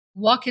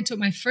walk into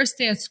my first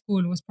day at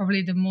school was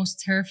probably the most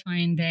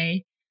terrifying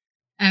day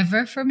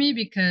ever for me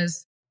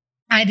because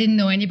I didn't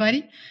know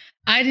anybody.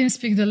 I didn't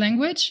speak the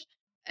language.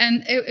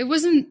 And it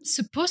wasn't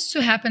supposed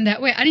to happen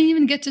that way. I didn't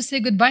even get to say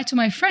goodbye to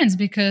my friends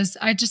because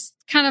I just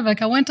kind of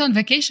I went on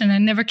vacation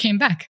and never came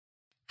back.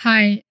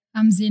 Hi,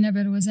 I'm Zineb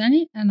El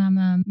Ouazzani and I'm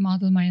a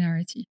model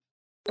minority.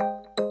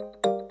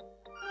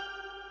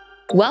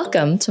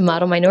 Welcome to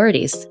Model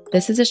Minorities.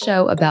 This is a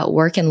show about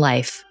work and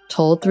life,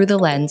 told through the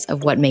lens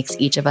of what makes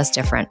each of us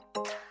different.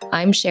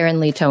 I'm Sharon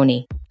Lee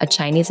Toney, a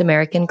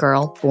Chinese-American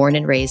girl born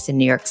and raised in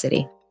New York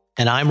City.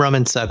 And I'm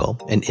Raman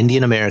Sehgal, an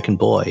Indian-American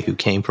boy who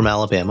came from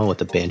Alabama with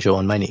a banjo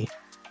on my knee.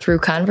 Through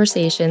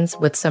conversations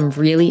with some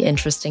really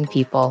interesting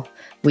people,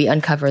 we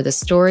uncover the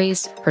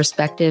stories,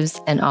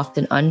 perspectives, and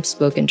often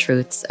unspoken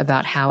truths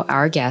about how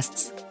our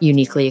guests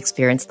uniquely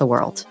experience the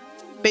world.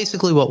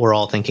 Basically what we're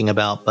all thinking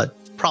about, but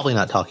probably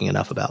not talking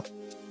enough about.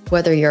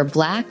 Whether you're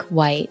black,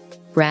 white,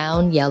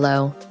 brown,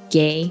 yellow,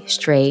 gay,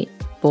 straight,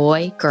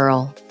 boy,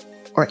 girl,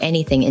 or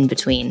anything in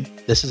between.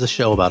 This is a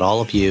show about all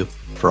of you,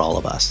 for all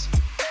of us.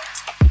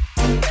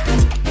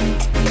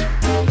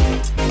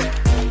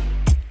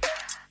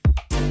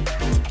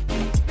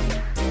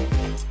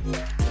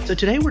 So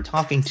today we're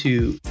talking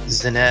to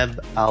Zineb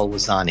El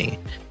Ouazzani.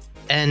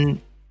 And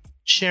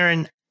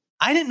Sharon,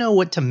 I didn't know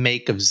what to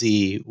make of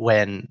Z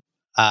when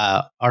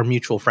our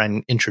mutual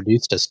friend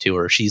introduced us to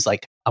her. She's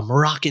like a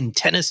Moroccan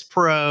tennis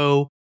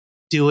pro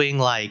doing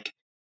like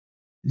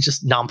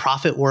just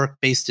nonprofit work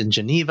based in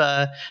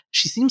Geneva.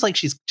 She seems like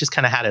she's just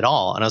kind of had it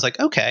all. And I was like,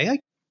 okay,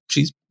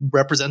 she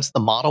represents the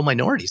model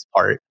minorities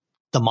part,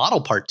 the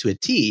model part to a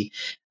T.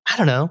 I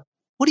don't know.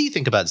 What do you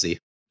think about Z?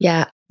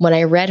 Yeah, when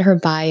I read her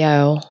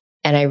bio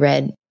and I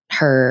read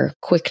her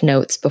quick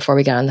notes before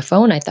we got on the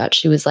phone, I thought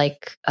she was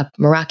like a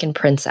Moroccan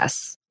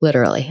princess,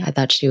 literally. I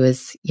thought she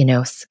was,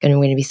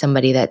 going to be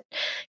somebody that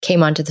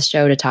came onto the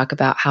show to talk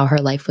about how her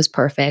life was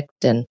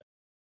perfect and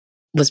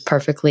was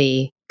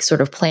perfectly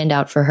sort of planned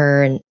out for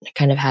her and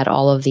kind of had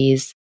all of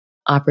these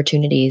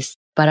opportunities.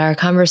 But our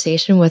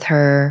conversation with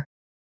her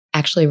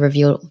actually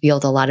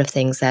revealed a lot of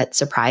things that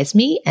surprised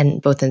me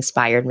and both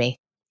inspired me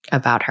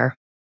about her.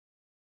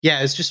 Yeah,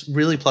 I was just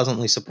really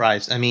pleasantly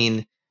surprised. I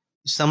mean,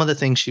 some of the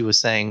things she was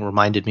saying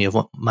reminded me of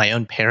what my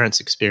own parents'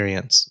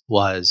 experience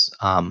was,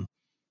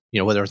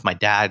 whether it was my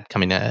dad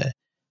coming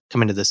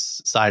to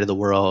this side of the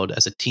world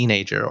as a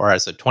teenager or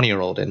as a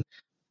 20-year-old, and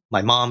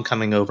my mom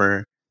coming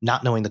over,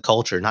 not knowing the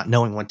culture, not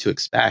knowing what to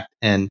expect.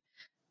 And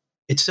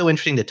it's so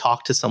interesting to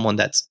talk to someone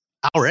that's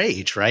our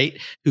age, right?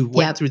 Who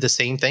went through the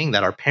same thing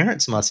that our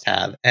parents must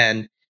have.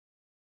 And,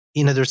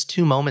 there's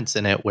two moments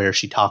in it where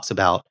she talks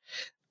about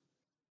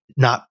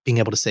not being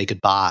able to say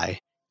goodbye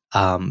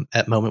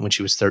at moment when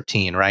she was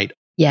 13, right?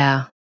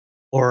 Yeah.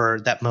 Or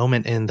that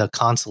moment in the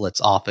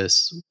consulate's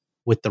office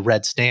with the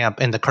red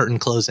stamp and the curtain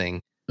closing.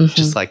 Mm-hmm.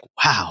 Just like,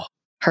 wow.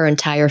 Her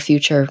entire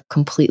future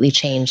completely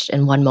changed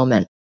in one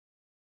moment,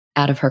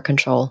 out of her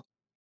control.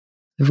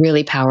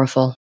 Really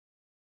powerful.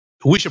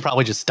 We should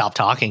probably just stop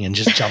talking and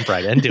just jump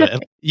right into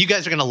it. You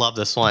guys are going to love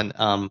this one.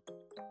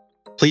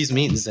 Please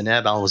meet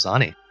Zineb El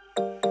Ouazzani.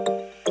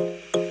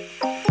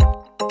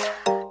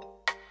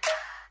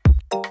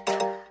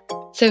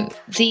 So,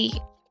 Z,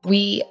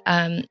 we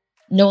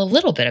know a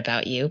little bit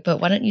about you, but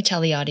why don't you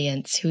tell the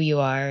audience who you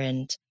are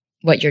and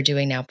what you're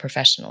doing now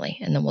professionally,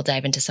 and then we'll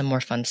dive into some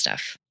more fun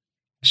stuff.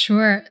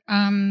 Sure.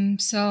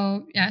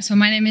 So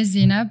my name is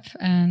Zineb,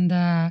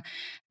 and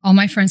all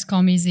my friends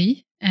call me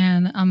Z,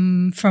 and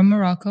I'm from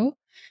Morocco,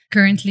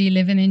 currently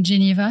living in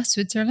Geneva,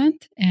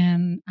 Switzerland,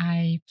 and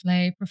I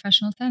play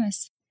professional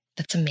tennis.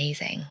 That's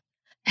amazing.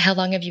 How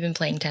long have you been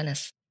playing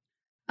tennis?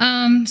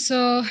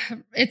 So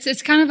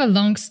it's kind of a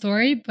long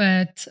story,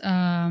 but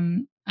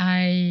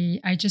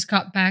I just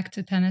got back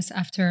to tennis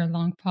after a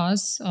long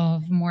pause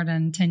of more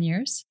than 10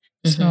 years.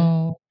 Mm-hmm.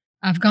 So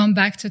I've gone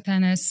back to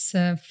tennis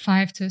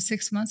 5 to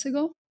 6 months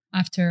ago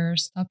after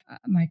stop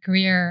my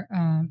career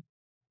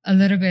a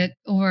little bit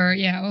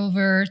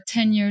over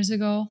 10 years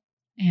ago.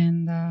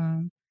 And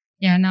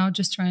now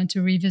just trying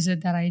to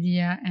revisit that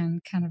idea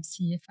and kind of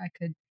see if I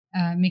could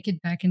make it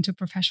back into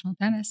professional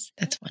tennis.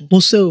 That's wonderful.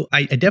 Well, so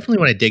I definitely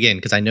want to dig in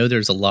because I know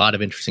there's a lot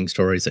of interesting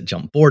stories that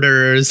jump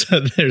borders.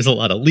 There's a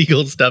lot of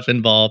legal stuff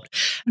involved.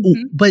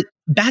 Mm-hmm. But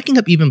backing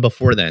up even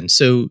before then,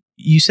 so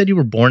you said you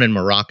were born in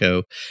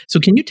Morocco. So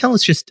can you tell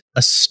us just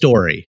a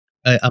story,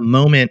 a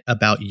moment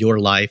about your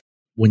life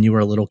when you were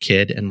a little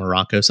kid in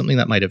Morocco, something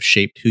that might have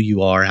shaped who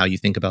you are, how you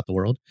think about the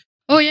world?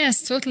 Oh,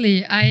 yes,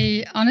 totally.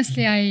 I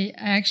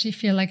actually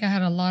feel like I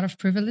had a lot of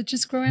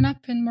privileges growing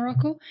up in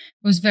Morocco.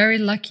 I was very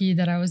lucky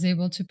that I was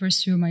able to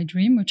pursue my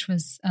dream, which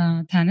was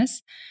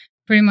tennis.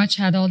 Pretty much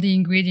had all the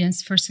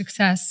ingredients for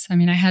success. I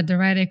mean, I had the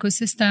right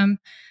ecosystem,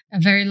 a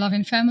very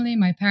loving family,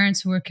 my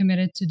parents who were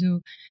committed to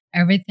do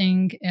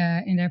everything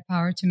in their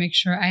power to make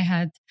sure I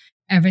had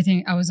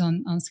everything. I was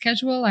on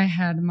schedule. I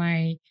had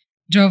my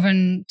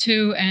driven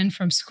to and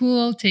from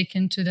school,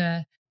 taken to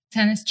the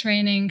tennis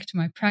training to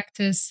my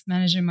practice,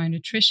 managing my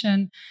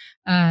nutrition,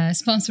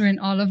 sponsoring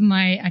all of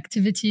my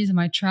activities,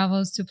 my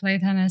travels to play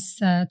tennis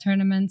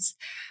tournaments.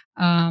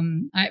 I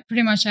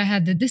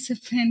had the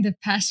discipline, the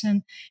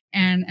passion,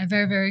 and a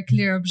very, very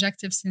clear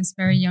objective since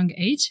very young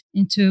age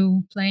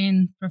into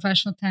playing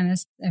professional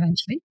tennis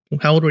eventually.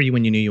 How old were you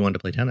when you knew you wanted to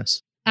play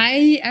tennis?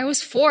 I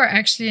was 4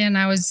 actually, and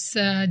I was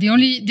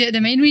the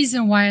main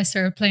reason why I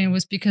started playing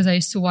was because I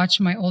used to watch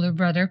my older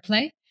brother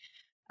play.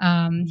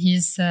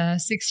 He's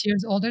 6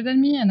 years older than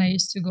me, and I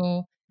used to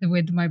go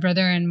with my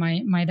brother and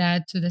my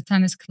dad to the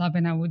tennis club,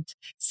 and I would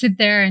sit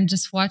there and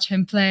just watch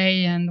him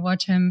play and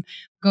watch him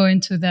go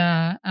into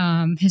the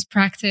his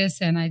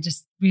practice, and I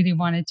just really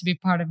wanted to be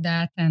part of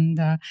that. And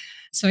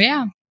so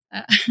yeah.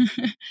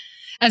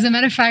 As a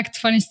matter of fact,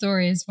 funny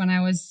story is when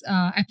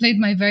I played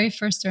my very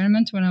first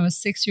tournament when I was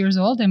 6 years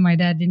old, and my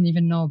dad didn't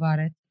even know about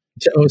it.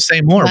 Oh, say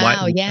more.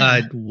 Wow,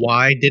 yeah.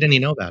 Why didn't he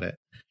know about it?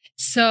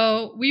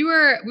 So we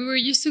were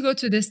used to go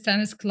to this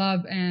tennis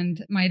club,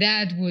 and my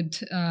dad would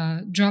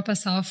drop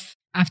us off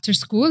after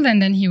school,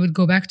 and then he would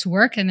go back to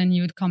work, and then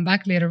he would come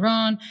back later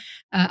on,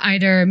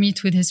 either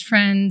meet with his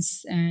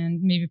friends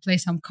and maybe play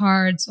some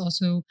cards,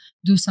 also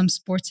do some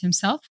sports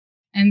himself.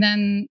 And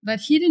then, but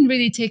he didn't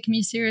really take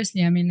me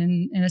seriously. I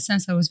mean, in a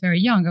sense, I was very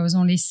young. I was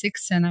only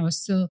 6, and I was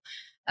still,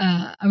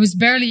 I was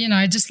barely,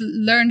 I just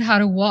learned how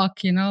to walk,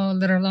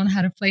 let alone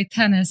how to play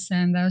tennis.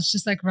 And I was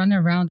just like running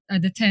around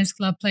at the tennis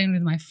club playing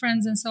with my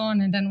friends and so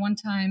on. And then one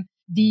time,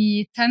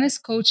 the tennis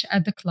coach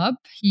at the club,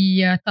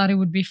 he thought it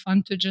would be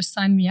fun to just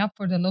sign me up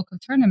for the local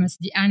tournaments,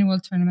 the annual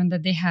tournament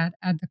that they had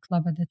at the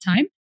club at the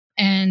time.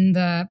 And,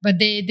 but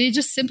they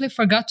just simply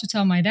forgot to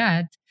tell my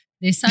dad.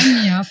 They signed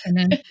me up, and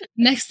then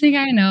next thing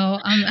I know,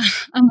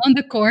 I'm on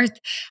the court.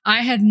 I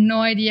had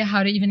no idea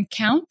how to even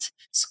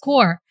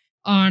score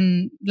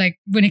on, like,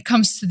 when it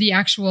comes to the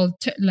actual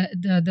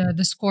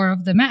the score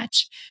of the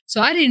match. So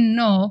I didn't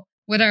know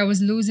whether I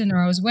was losing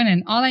or I was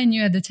winning. All I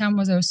knew at the time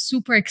was I was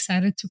super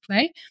excited to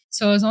play.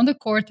 So I was on the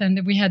court,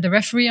 and we had the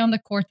referee on the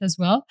court as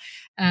well.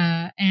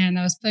 And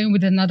I was playing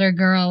with another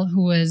girl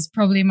who was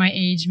probably my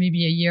age,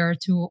 maybe a year or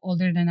two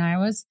older than I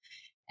was.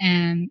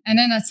 And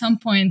then at some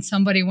point,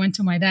 somebody went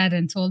to my dad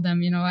and told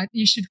them,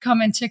 you should come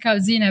and check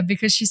out Zineb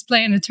because she's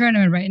playing a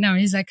tournament right now.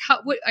 And he's like,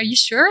 are you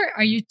sure?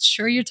 Are you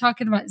sure you're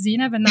talking about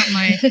Zineb and not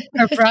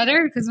her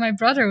brother? Because my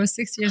brother was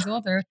 6 years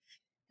older.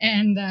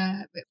 And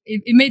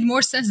it made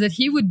more sense that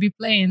he would be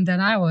playing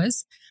than I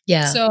was.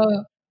 Yeah.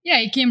 So yeah,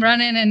 he came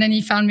running, and then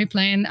he found me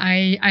playing.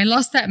 I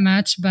lost that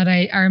match, but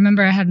I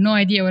remember I had no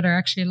idea whether I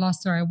actually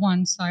lost or I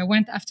won. So I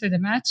went after the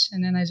match,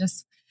 and then I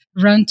just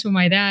run to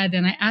my dad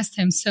and I asked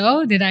him,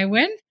 so did I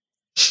win?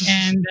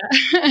 And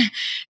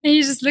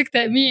he just looked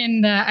at me,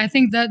 and I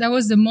think that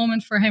was the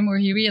moment for him where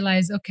he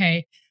realized,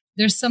 okay,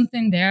 there's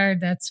something there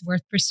that's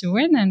worth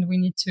pursuing, and we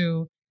need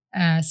to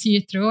see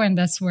it through. And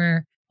that's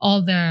where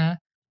all the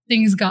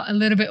things got a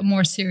little bit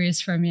more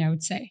serious for me, I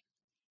would say.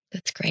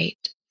 That's great.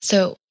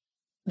 So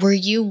were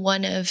you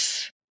one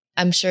of,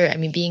 I'm sure, I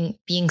mean,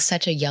 being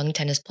such a young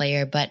tennis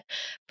player, but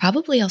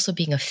probably also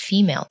being a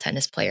female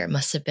tennis player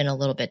must have been a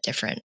little bit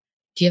different.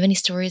 Do you have any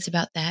stories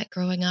about that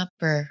growing up,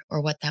 or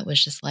what that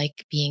was just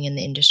like being in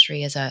the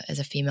industry as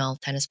a female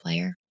tennis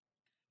player?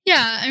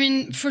 Yeah, I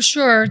mean, for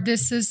sure.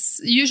 This is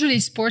usually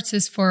sports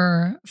is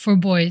for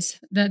boys.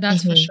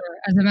 That's for sure.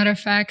 As a matter of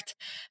fact,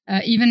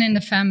 even in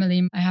the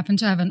family, I happen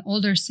to have an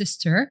older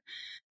sister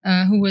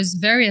who was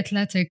very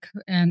athletic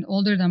and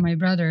older than my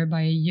brother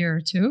by a year or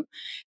two,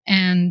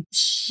 and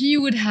she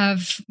would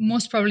have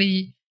most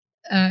probably.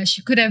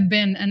 She could have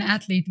been an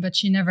athlete, but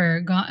she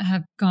never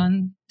have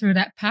gone through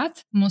that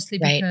path, mostly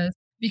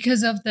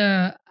because of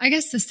the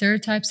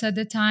stereotypes at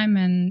the time,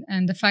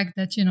 and the fact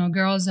that,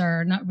 girls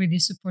are not really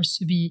supposed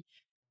to be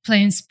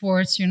playing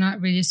sports. You're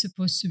not really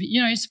supposed to be,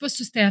 you're supposed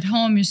to stay at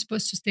home. You're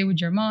supposed to stay with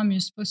your mom. You're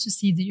supposed to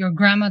see your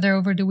grandmother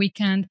over the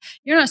weekend.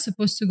 You're not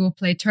supposed to go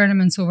play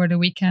tournaments over the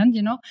weekend.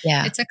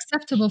 Yeah. It's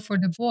acceptable for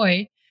the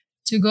boy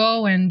to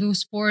go and do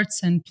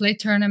sports and play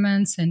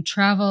tournaments and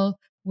travel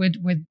with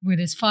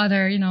his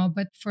father,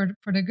 but for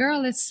the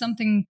girl, it's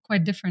something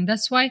quite different.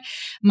 That's why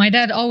my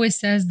dad always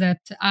says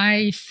that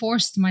I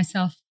forced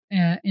myself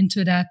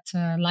into that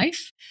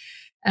life.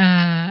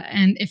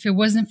 And if it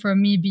wasn't for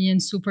me being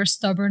super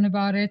stubborn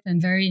about it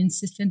and very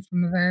insistent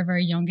from a very,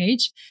 very young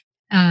age,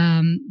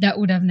 that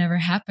would have never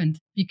happened,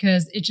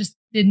 because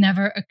it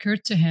never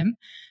occurred to him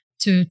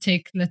to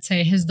take, let's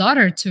say, his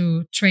daughter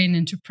to train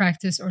and to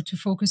practice, or to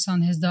focus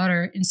on his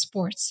daughter in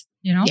sports,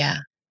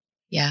 Yeah.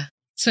 Yeah.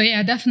 So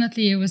yeah,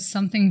 definitely it was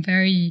something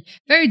very,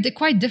 very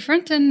quite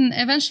different. And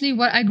eventually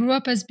what I grew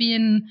up as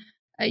being,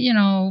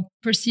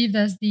 perceived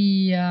as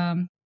the,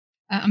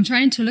 I'm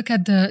trying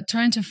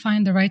to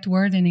find the right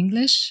word in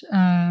English.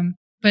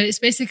 But it's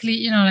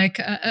basically, like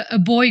a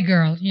boy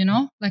girl,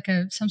 like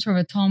some sort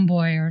of a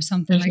tomboy or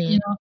something like,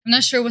 I'm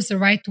not sure what's the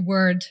right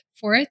word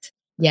for it.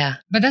 Yeah.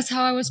 But that's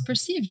how I was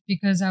perceived,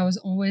 because I was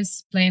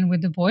always playing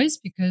with the boys,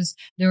 because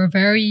there were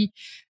very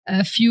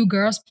few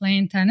girls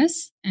playing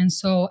tennis. And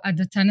so at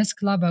the tennis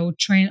club, I would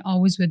train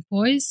always with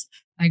boys.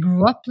 I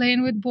grew up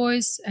playing with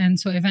boys. And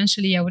so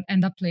eventually I would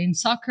end up playing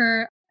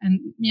soccer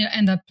and,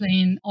 end up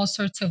playing all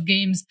sorts of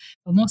games,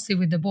 but mostly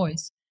with the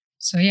boys.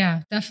 So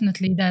yeah,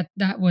 definitely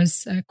that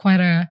was quite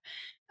a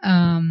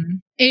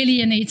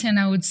alienating,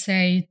 I would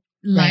say,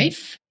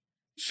 life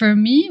for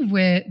me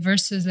with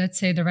versus, let's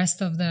say, the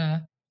rest of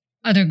the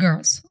other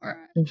girls.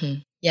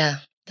 Yeah,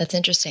 that's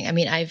interesting. I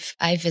mean,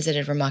 I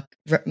visited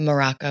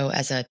Morocco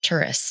as a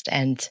tourist,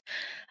 and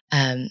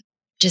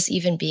just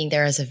even being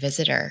there as a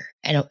visitor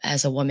and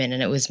as a woman,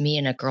 and it was me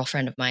and a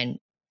girlfriend of mine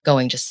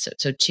going, just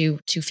so two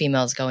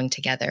females going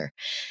together.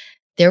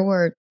 There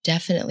were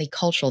definitely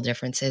cultural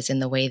differences in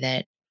the way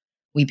that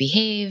we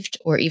behaved,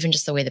 or even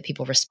just the way that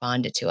people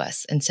responded to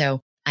us. And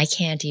so I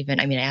can't even,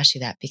 I mean, I asked you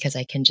that because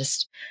I can't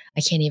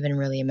even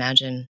really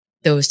imagine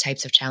those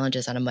types of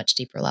challenges on a much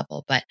deeper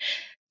level. But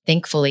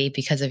thankfully,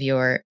 because of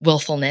your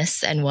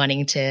willfulness and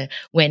wanting to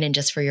win and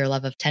just for your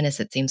love of tennis,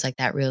 it seems like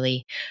that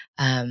really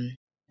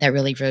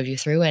drove you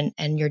through.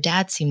 And your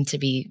dad seemed to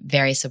be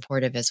very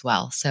supportive as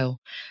well. So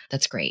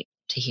that's great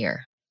to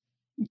hear.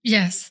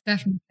 Yes,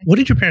 definitely. What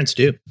did your parents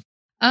do?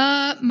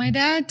 My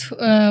dad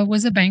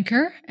was a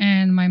banker,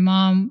 and my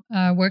mom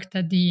worked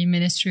at the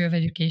Ministry of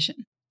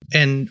Education.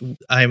 And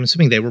I'm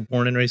assuming they were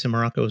born and raised in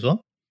Morocco as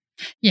well?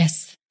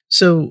 Yes.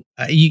 So,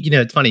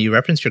 it's funny, you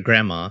referenced your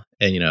grandma,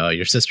 and,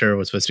 your sister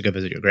was supposed to go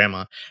visit your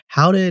grandma.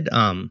 How did,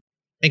 and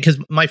because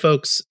my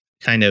folks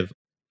kind of,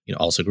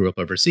 also grew up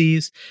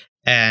overseas,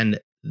 and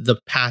the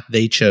path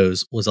they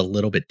chose was a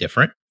little bit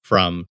different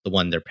from the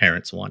one their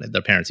parents wanted,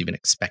 their parents even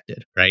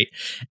expected, right?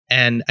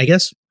 And I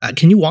guess,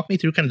 can you walk me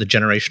through kind of the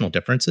generational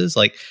differences?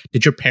 Like,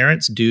 did your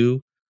parents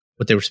do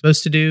what they were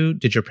supposed to do?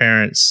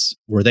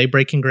 Were they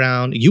breaking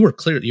ground? You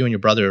and your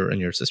brother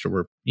and your sister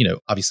were,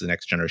 obviously the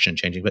next generation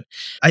changing, but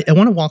I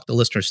want to walk the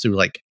listeners through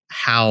like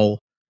how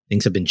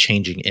things have been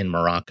changing in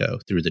Morocco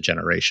through the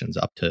generations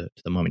up to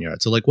the moment you're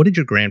at. So like, what did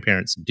your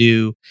grandparents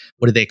do?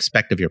 What did they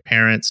expect of your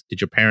parents?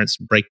 Did your parents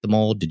break the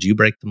mold? Did you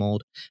break the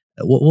mold?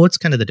 What's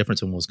kind of the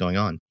difference in what was going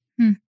on?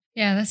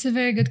 Yeah, that's a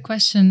very good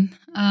question.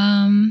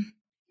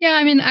 Yeah,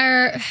 I mean,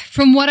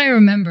 from what I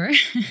remember,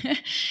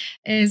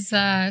 is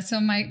so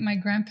my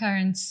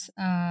grandparents,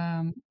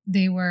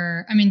 they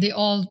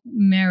all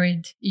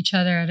married each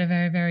other at a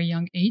very, very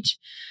young age.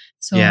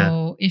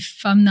 So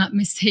if I'm not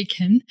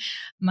mistaken,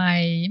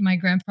 my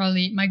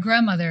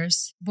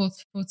grandmothers,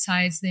 both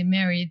sides, they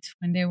married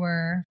when they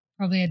were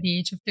probably at the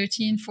age of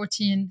 13,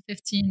 14,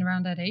 15,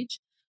 around that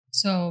age.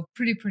 So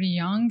pretty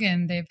young,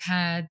 and they've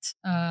had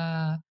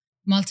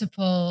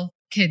multiple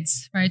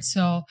kids, right?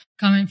 So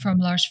coming from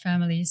large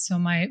families. So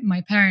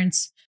my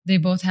parents, they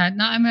both had.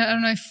 Now, I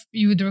don't know if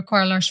you would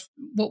require large.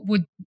 What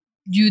would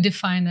you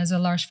define as a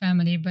large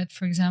family? But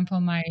for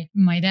example,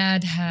 my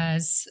dad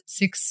has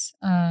 6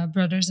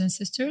 brothers and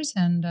sisters,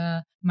 and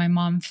my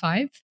mom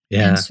 5.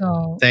 Yeah, and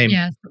so same.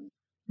 Yeah,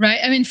 right.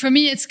 I mean, for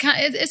me, it's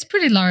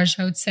pretty large,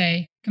 I would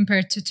say,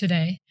 compared to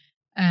today,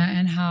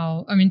 and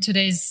how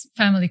today's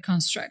family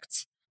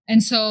constructs.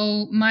 And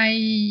so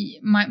my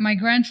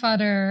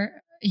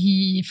grandfather,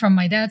 he, from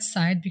my dad's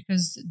side,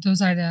 because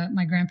those are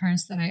my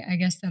grandparents that I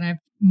guess that I've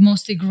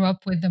mostly grew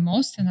up with the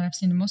most and that I've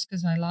seen the most,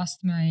 because I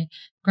lost my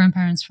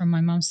grandparents from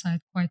my mom's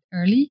side quite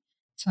early,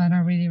 so I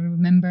don't really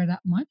remember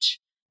that much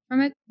from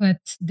it.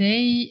 But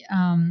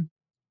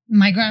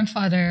my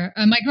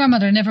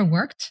grandmother never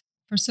worked,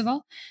 first of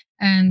all,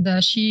 and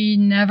she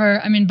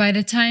never. I mean, by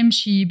the time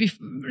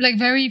like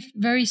very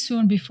very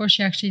soon before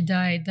she actually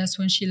died, that's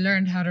when she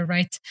learned how to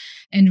write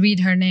and read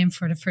her name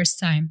for the first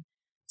time.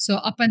 So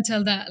up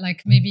until that,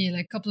 like maybe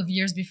like a couple of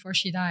years before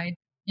she died,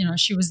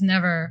 she was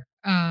never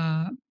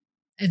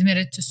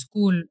admitted to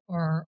school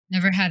or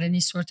never had any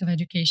sort of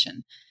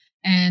education.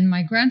 And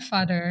my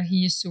grandfather, he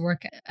used to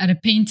work at a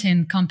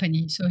painting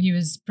company, so he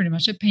was pretty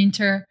much a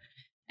painter.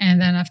 And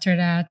then after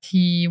that,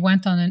 he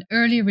went on an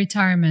early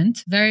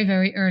retirement, very,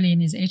 very early in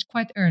his age,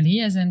 quite early,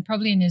 as in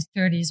probably in his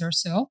 30s or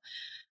so,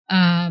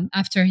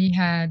 after he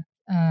had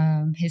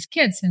his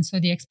kids. And so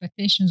the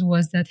expectations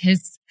was that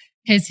his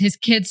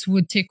kids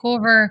would take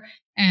over,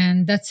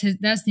 and that's the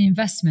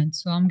investment.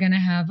 So I'm going to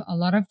have a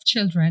lot of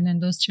children,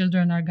 and those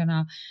children are going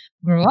to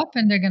grow up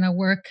and they're going to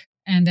work,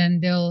 and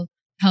then they'll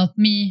help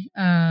me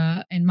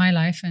in my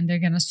life, and they're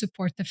going to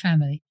support the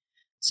family.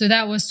 So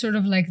that was sort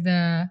of like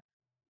the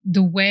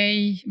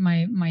way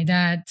my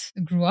dad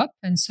grew up.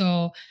 And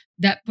so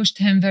that pushed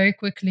him very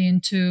quickly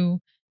into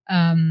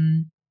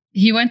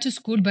he went to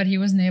school, but he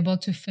wasn't able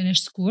to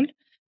finish school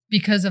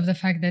because of the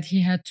fact that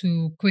he had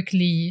to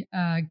quickly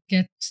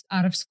get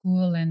out of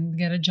school and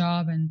get a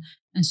job and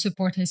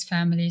support his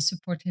family,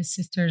 support his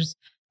sister's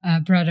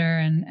brother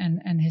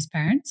and his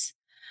parents.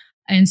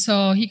 And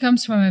so he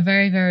comes from a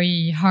very,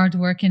 very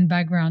hardworking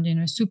background,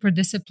 super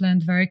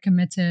disciplined, very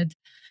committed,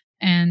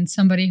 and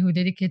somebody who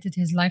dedicated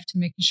his life to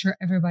making sure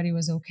everybody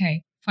was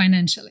okay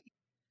financially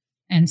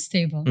and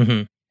stable.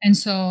 Mm-hmm. And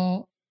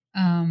so,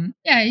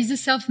 he's a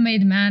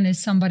self-made man,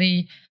 is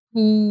somebody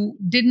who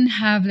didn't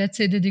have, let's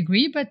say, the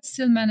degree, but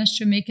still managed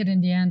to make it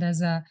in the end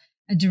as a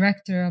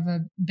director of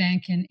a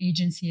bank and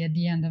agency at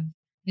the end of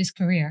his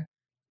career,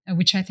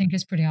 which I think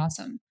is pretty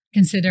awesome.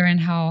 considering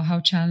how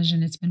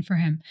challenging it's been for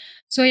him.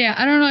 So yeah,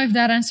 I don't know if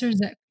that answers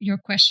your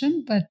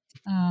question, but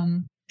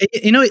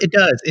it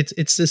does.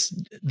 It's this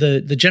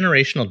the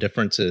generational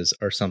differences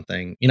are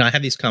something. I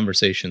have these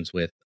conversations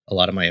with a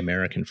lot of my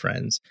American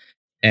friends,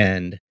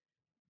 and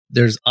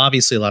there's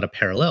obviously a lot of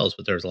parallels,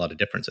 but there's a lot of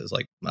differences.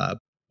 Like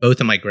both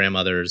of my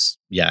grandmothers,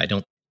 I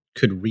don't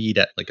could read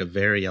at like a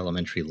very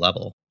elementary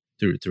level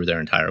through their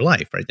entire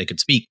life, right? They could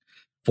speak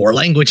 4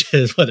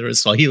 languages, whether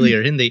it's Swahili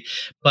or Hindi,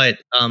 but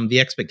the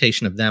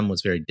expectation of them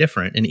was very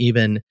different. And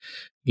even,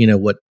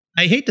 what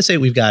I hate to say,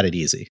 we've got it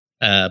easy.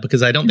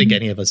 Because I don't think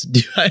any of us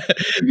do.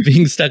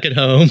 Being stuck at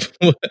home,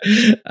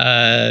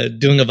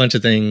 doing a bunch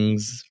of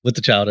things with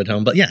the child at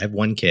home. But yeah, I have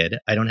 1 kid.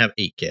 I don't have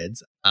 8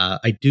 kids.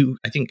 I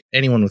think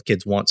anyone with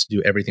kids wants to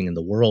do everything in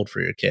the world for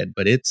your kid,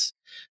 but it's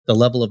the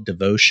level of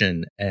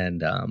devotion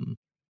and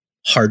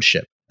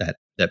hardship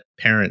that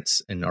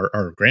parents and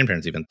our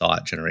grandparents even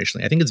thought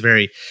generationally. I think it's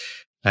very.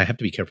 I have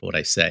to be careful what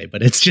I say,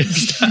 but it's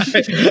just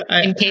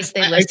in case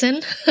they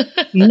listen.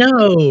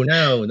 No,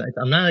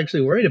 I'm not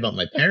actually worried about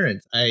my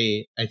parents.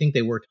 I think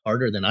they worked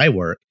harder than I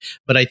work,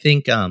 but I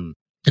think, and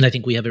I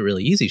think we have it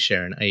really easy,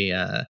 Sharon.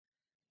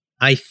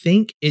 I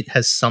think it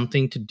has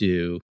something to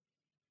do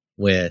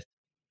with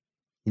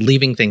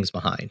leaving things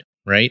behind,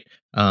 right?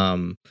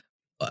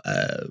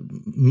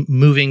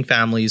 Moving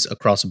families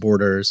across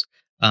borders.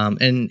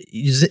 And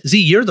Z,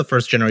 you're the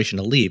first generation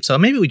to leave, so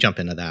maybe we jump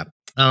into that.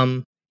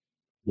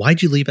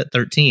 Why'd you leave at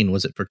 13?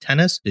 Was it for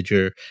tennis? Did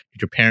your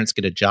parents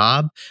get a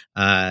job?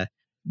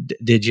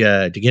 Did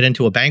you get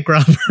into a bank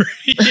robbery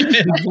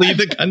and leave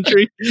the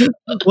country?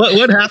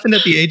 What happened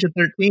at the age of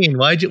 13?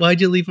 Why'd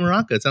you leave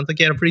Morocco? It sounds like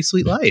you had a pretty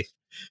sweet life.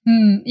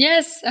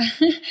 Yes,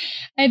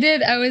 I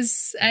did.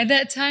 At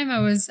that time I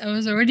was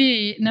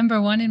already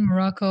number 1 in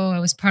Morocco. I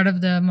was part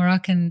of the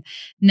Moroccan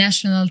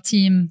national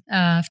team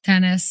of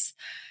tennis.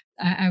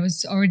 I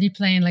was already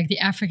playing like the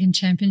African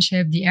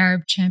Championship, the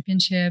Arab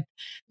Championship.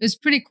 It was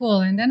pretty cool.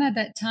 And then at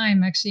that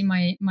time, actually,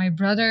 my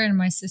brother and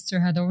my sister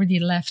had already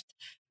left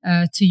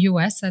to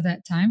US at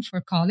that time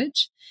for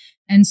college.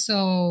 And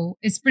so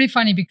it's pretty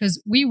funny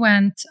because we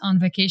went on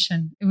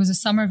vacation. It was a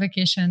summer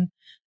vacation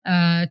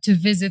to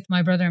visit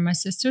my brother and my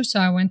sister.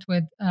 So I went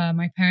with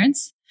my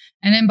parents.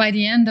 And then by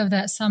the end of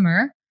that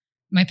summer,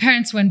 my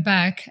parents went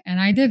back and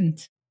I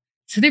didn't.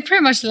 So they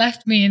pretty much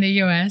left me in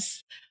the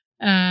US.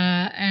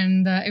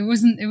 And it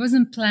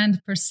wasn't planned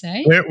per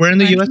se. Where in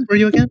the US were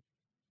you again?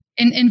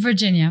 In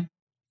Virginia.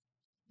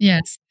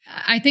 Yes.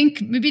 I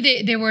think maybe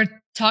they were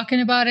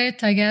talking about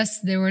it. I guess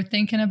they were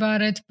thinking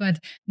about it, but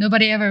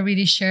nobody ever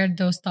really shared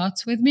those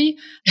thoughts with me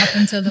up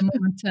until the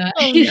moment.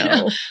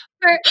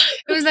 Where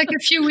it was like a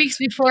few weeks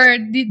before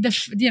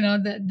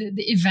the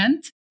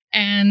event.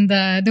 And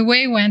the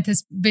way it went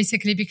is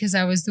basically because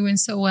I was doing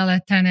so well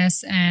at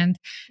tennis, and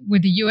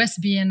with the US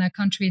being a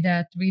country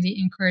that really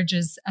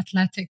encourages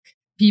athletic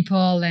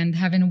people and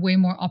having way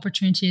more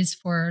opportunities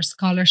for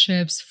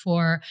scholarships,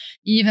 for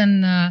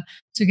even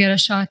to get a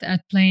shot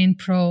at playing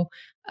pro,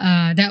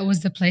 that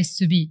was the place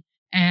to be.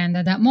 And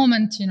at that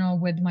moment,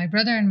 with my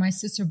brother and my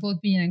sister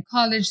both being in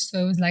college, so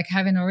it was like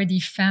having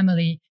already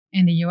family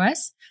in the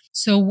US.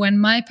 So when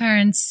my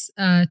parents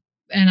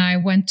and I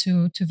went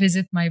to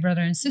visit my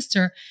brother and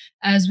sister,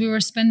 as we were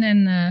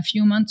spending a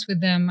few months with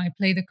them, I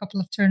played a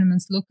couple of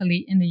tournaments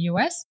locally in the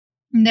US.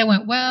 And they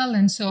went well.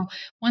 And so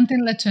one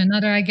thing led to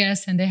another, I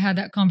guess. And they had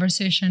that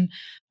conversation,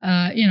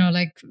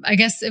 I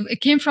guess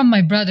it came from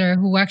my brother,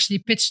 who actually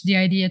pitched the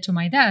idea to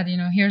my dad.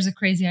 Here's a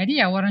crazy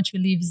idea. Why don't you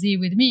leave Z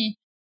with me?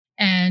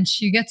 And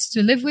she gets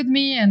to live with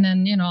me. And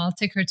then, I'll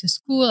take her to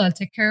school. I'll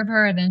take care of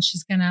her. And then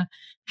she's going to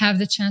have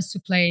the chance to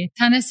play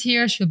tennis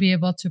here. She'll be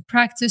able to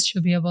practice.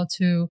 She'll be able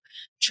to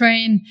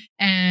train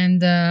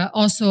and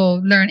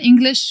also learn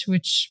English,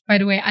 which, by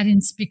the way, I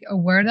didn't speak a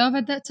word of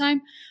at that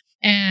time.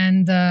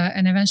 And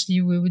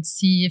eventually we would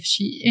see if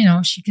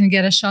she can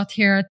get a shot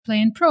here at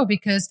playing pro,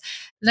 because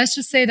let's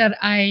just say that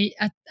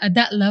at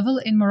that level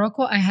in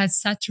Morocco, I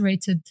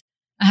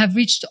have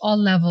reached all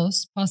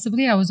levels.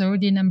 Possibly I was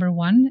already number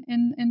 1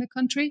 in the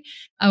country.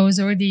 I was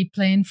already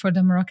playing for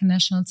the Moroccan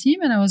national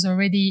team, and I was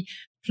already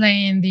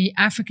playing the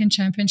African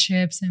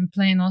championships and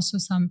playing also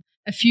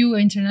a few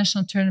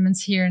international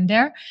tournaments here and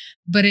there.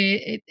 But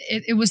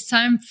it was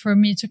time for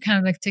me to kind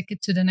of like take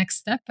it to the next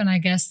step. And I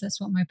guess that's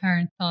what my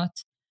parents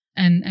thought.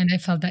 And I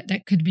felt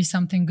that could be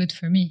something good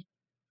for me.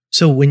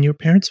 So when your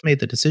parents made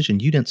the decision,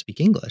 you didn't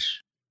speak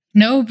English?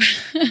 Nope.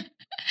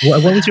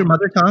 What was your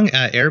mother tongue?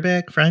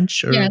 Arabic,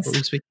 French? Or yes. What were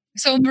you speaking?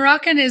 So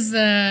Moroccan is,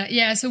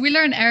 so we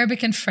learn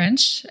Arabic and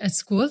French at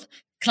school.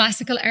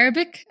 Classical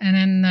Arabic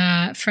and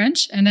then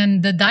French. And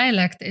then the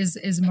dialect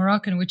is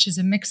Moroccan, which is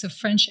a mix of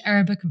French,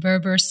 Arabic,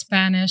 Berber,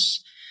 Spanish.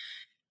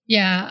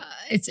 Yeah,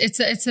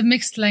 it's a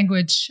mixed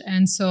language.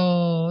 And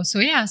so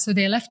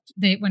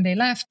when they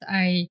left,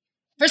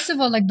 first of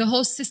all, like the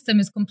whole system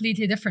is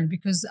completely different,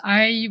 because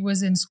I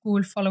was in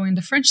school following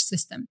the French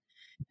system.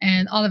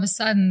 And all of a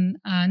sudden,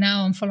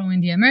 now I'm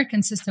following the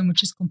American system,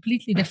 which is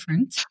completely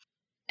different.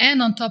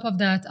 And on top of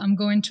that, I'm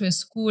going to a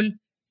school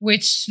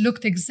which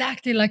looked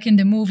exactly like in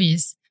the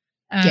movies.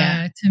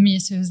 to me.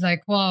 So it was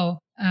like, wow.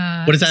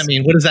 What does that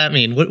mean? What does that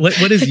mean?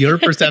 What is your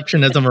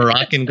perception as a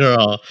Moroccan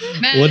girl?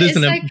 Man, What is it's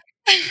like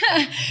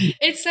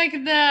it's like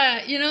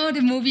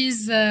the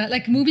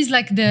movies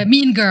like the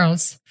Mean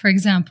Girls, for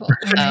example.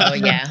 Oh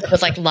yeah,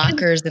 with like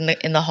lockers in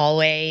the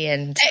hallway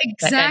and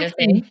exactly. that kind of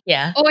thing.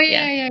 Yeah. Oh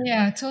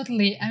yeah,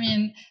 totally. I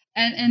mean,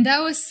 and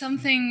that was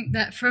something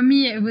that for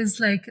me it was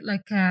like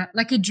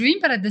a dream,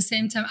 but at the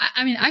same time,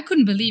 I mean, I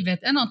couldn't believe it.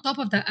 And on top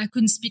of that, I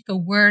couldn't speak a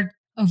word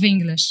of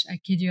English. I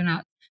kid you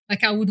not.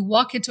 Like I would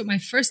walk into my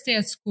first day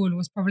at school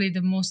was probably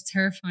the most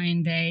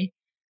terrifying day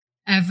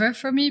ever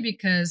for me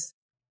because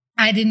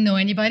I didn't know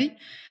anybody.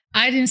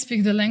 I didn't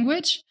speak the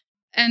language.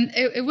 And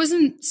it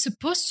wasn't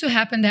supposed to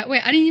happen that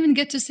way. I didn't even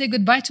get to say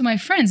goodbye to my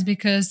friends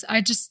because I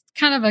just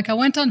kind of I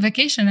went on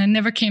vacation and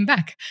never came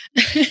back.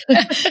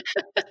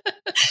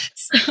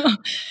 So,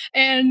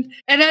 and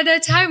at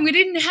that time we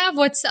didn't have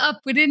WhatsApp.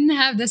 We didn't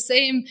have the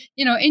same,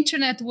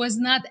 internet was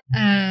not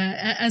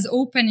as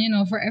open,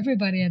 for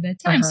everybody at that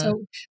time.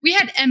 So we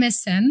had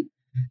MSN.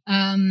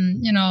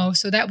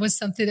 So that was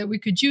something that we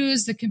could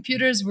use. The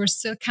computers were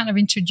still kind of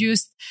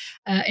introduced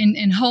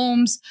in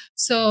homes.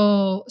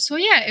 So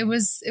yeah, it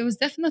was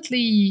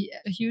definitely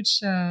a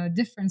huge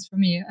difference for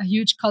me, a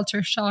huge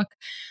culture shock.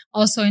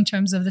 Also in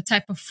terms of the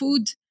type of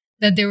food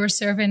that they were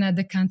serving at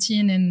the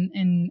canteen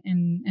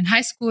in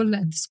high school,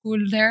 at the school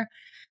there,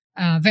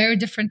 very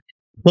different.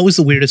 What was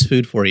the weirdest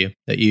food for you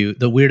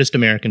the weirdest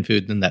American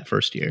food in that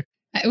first year?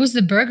 It was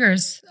the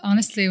burgers.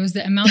 Honestly, it was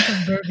the amount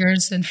of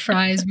burgers and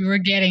fries we were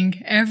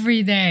getting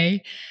every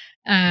day.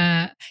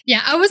 I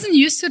wasn't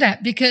used to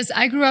that because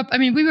I grew up,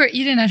 we were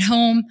eating at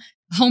home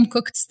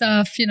cooked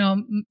stuff,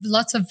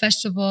 lots of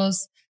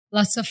vegetables,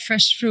 lots of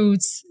fresh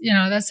fruits,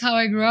 that's how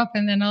I grew up.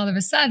 And then all of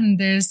a sudden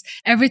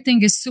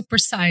everything is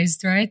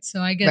supersized, right?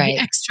 So I get the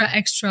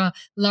extra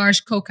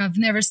large Coke. I've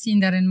never seen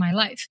that in my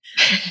life.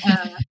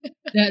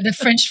 The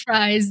French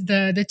fries,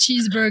 the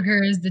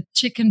cheeseburgers, the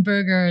chicken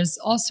burgers,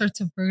 all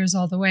sorts of burgers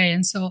all the way.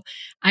 And so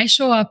I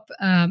show up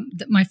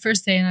my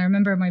first day, and I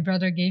remember my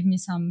brother gave me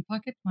some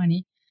pocket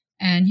money,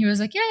 and he was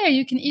like, yeah,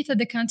 you can eat at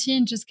the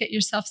canteen, just get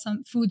yourself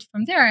some food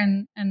from there.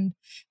 And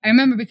I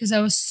remember because I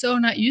was so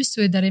not used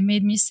to it that it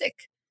made me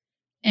sick.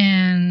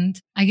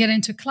 And I get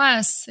into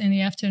class in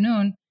the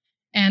afternoon.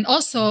 And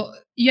also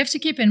you have to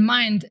keep in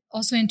mind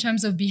also in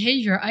terms of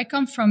behavior, I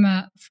come from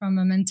a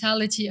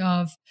mentality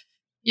of,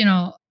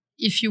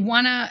 if you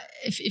wanna,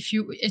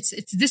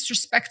 it's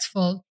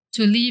disrespectful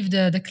to leave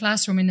the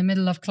classroom in the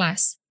middle of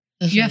class.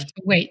 Mm-hmm. You have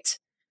to wait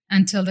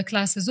until the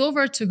class is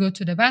over to go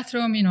to the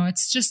bathroom.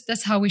 It's just,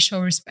 that's how we show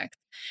respect.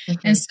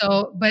 Mm-hmm. And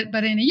so,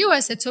 but in the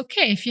US, it's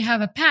okay. If you have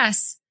a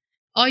pass,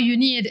 all you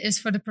need is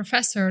for the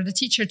professor or the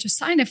teacher to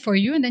sign it for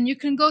you. And then you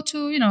can go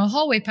to, a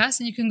hallway pass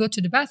and you can go to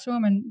the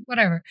bathroom and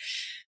whatever.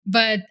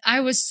 But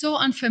I was so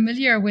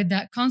unfamiliar with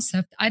that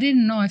concept. I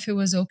didn't know if it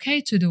was okay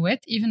to do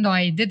it, even though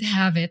I did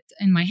have it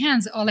in my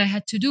hands. All I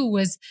had to do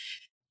was,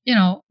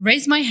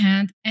 raise my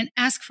hand and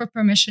ask for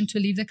permission to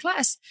leave the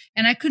class.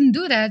 And I couldn't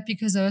do that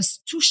because I was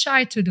too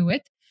shy to do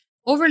it,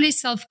 overly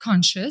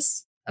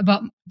self-conscious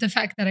about the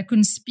fact that I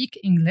couldn't speak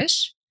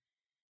English.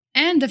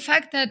 And the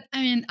fact that,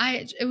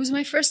 it was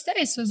my first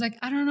day. So I was like,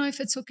 I don't know if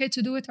it's okay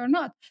to do it or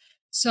not.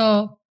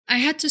 So I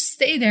had to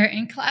stay there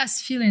in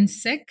class feeling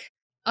sick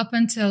up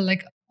until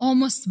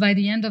almost by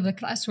the end of the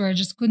class where I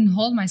just couldn't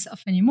hold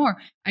myself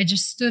anymore. I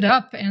just stood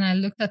up and I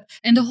looked at,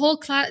 and the whole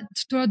class,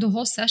 throughout the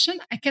whole session,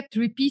 I kept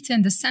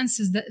repeating the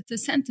sentence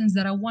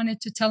that I wanted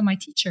to tell my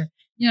teacher.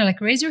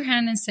 Raise your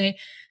hand and say,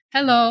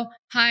 hello,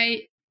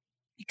 hi,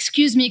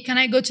 excuse me, can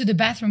I go to the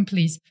bathroom,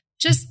 please?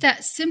 Just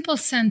that simple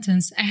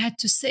sentence, I had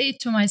to say it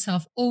to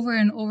myself over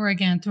and over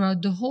again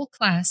throughout the whole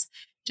class,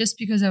 just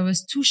because I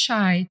was too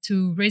shy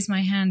to raise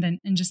my hand and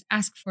just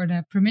ask for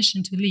the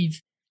permission to leave,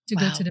 to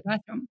go to the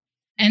bathroom.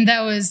 And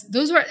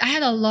I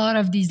had a lot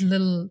of these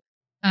little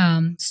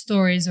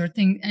stories or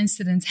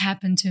incidents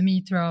happen to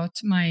me throughout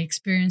my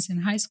experience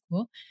in high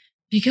school,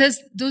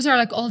 because those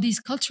are all these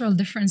cultural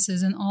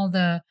differences and all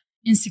the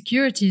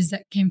insecurities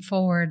that came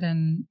forward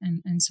and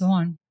so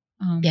on.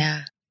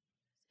 Yeah.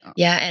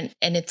 And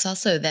it's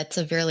also, that's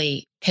a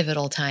really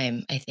pivotal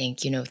time, I think,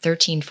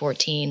 13,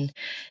 14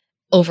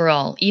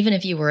 overall, even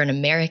if you were an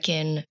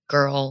American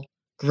girl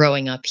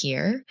growing up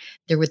here,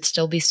 there would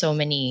still be so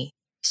many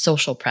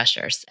social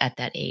pressures at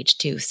that age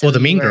too. So the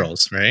Mean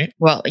Girls, right?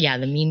 Well, yeah,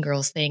 the Mean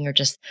Girls thing, or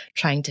just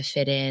trying to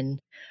fit in.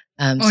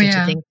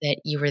 To think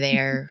that you were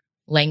there,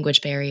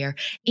 language barrier.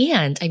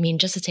 And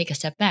just to take a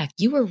step back,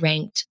 you were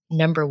ranked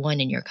number 1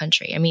 in your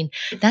country.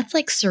 That's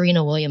like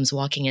Serena Williams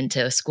walking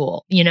into a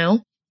school, Yeah.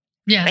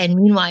 And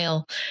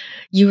meanwhile,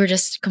 you were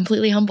just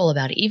completely humble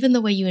about it. Even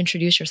the way you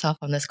introduced yourself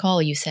on this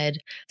call, you said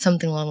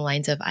something along the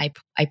lines of, I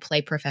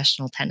play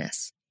professional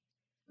tennis.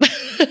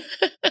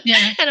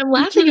 Yeah. And I'm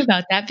laughing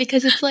about that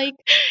because it's like,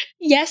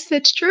 yes,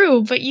 that's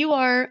true, but you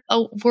are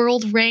a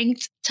world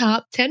ranked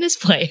top tennis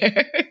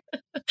player.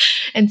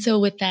 And so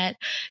with that,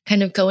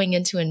 kind of going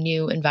into a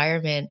new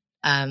environment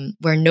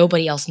where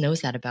nobody else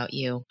knows that about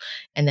you,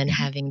 and then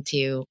having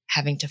to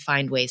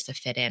find ways to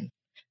fit in.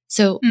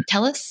 So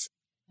tell us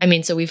I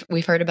mean, so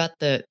we've heard about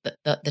the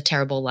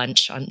terrible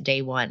lunch on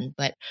day one,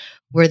 but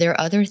were there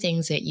other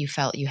things that you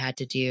felt you had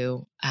to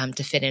do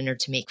to fit in or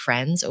to make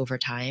friends over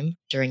time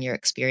during your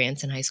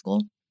experience in high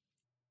school?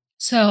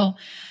 So,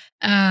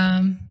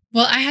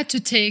 well, I had to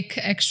take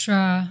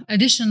extra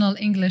additional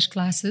English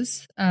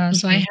classes.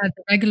 So I had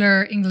the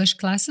regular English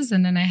classes,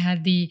 and then I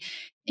had the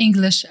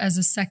English as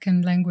a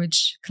second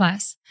language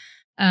class,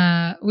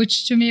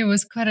 which to me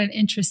was quite an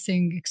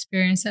interesting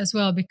experience as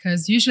well,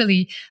 because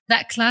usually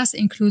that class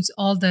includes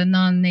all the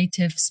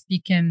non-native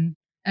speaking,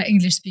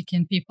 English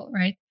speaking people,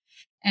 right?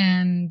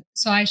 And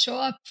so I show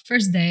up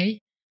first day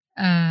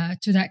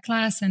to that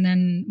class, and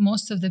then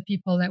most of the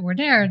people that were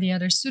there, the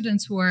other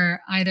students,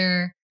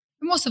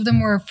 most of them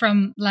were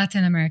from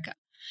Latin America.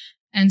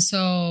 And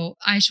so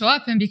I show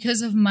up, and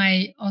because of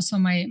my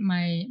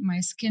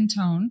skin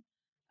tone,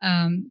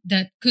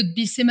 that could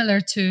be similar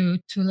to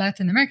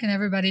Latin American,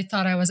 everybody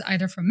thought I was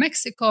either from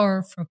Mexico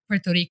or from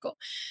Puerto Rico.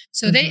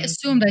 So they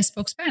assumed I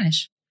spoke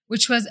Spanish,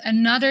 which was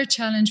another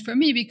challenge for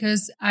me,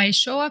 because I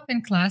show up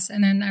in class,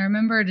 and then I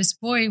remember this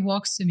boy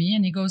walks to me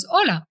and he goes,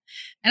 "Hola."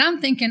 And I'm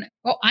thinking,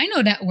 oh, I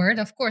know that word.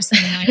 Of course,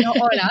 I know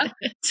hola.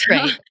 So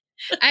Right.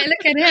 I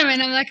look at him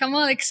and I'm like, I'm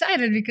all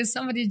excited because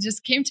somebody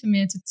just came to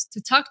me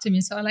to talk to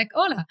me. So I'm like,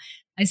 hola.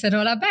 I said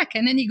hola back.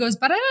 And then he goes,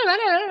 "Barara,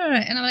 barara."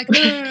 And I'm like, no,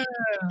 no, no,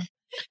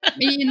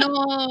 no,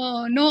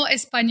 no. No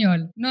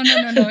español. No,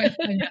 no, no, no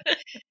español.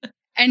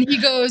 And he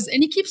goes,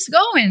 and he keeps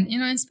going,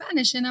 in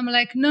Spanish. And I'm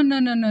like, no, no,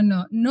 no, no,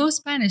 no, no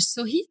Spanish.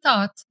 So he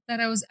thought that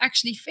I was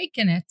actually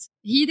faking it.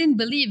 He didn't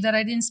believe that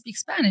I didn't speak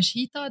Spanish.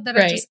 He thought that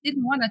I just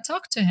didn't want to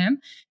talk to him.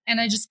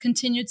 And I just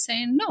continued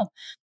saying no.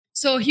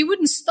 So he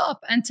wouldn't stop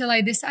until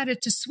I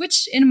decided to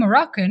switch in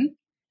Moroccan.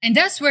 And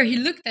that's where he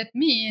looked at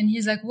me and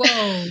he's like,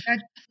 whoa,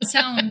 that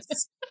sounds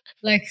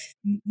like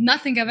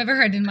nothing I've ever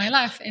heard in my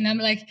life. And I'm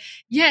like,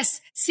 yes,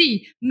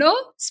 sí, no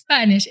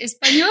Spanish,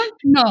 español,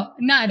 no,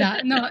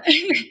 nada, no.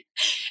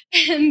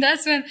 And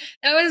that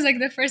was like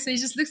the first thing.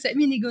 He just looks at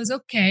me and he goes,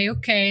 okay,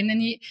 okay. And then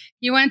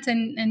he went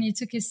and he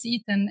took his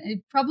seat, and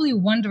probably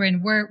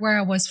wondering where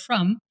I was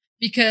from,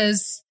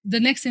 because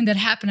the next thing that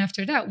happened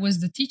after that was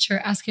the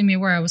teacher asking me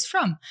where I was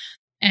from.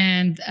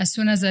 And as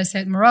soon as I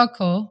said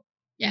Morocco,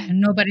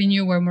 nobody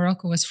knew where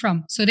Morocco was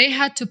from. So they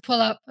had to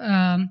pull up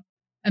a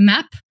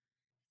map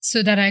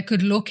so that I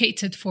could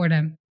locate it for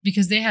them,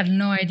 because they had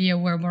no idea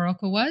where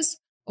Morocco was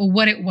or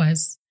what it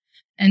was.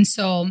 And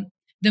so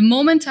the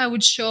moment I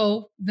would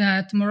show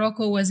that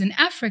Morocco was in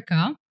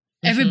Africa,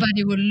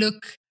 everybody would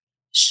look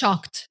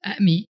shocked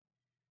at me.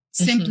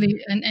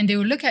 Simply, and they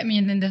would look at me,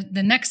 and then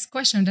the next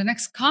question, the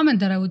next comment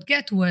that I would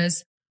get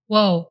was,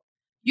 "Whoa,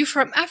 you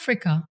from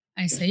Africa?"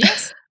 I say,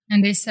 "Yes."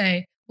 And they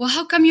say, "Well,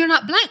 how come you're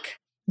not black?"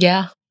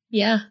 Yeah.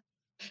 Yeah.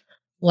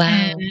 Wow.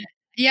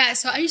 And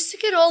so I used to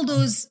get all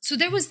those. So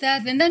there was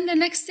that. And then the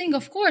next thing,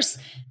 of course,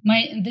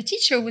 the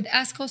teacher would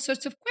ask all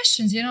sorts of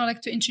questions,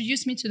 like to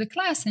introduce me to the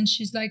class. And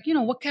she's like,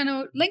 "What kind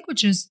of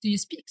languages do you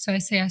speak?" So I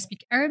say, "I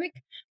speak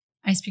Arabic,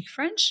 I speak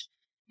French."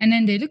 And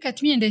then they look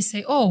at me and they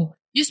say, "Oh,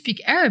 you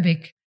speak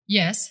Arabic?"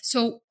 "Yes."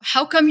 "So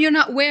how come you're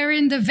not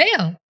wearing the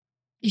veil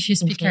if you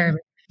speak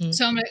Arabic?"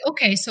 So I'm like,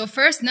 okay, so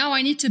first now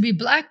I need to be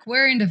black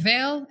wearing the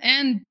veil.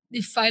 And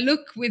if I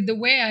look with the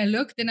way I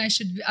look, then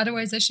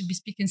otherwise I should be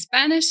speaking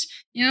Spanish,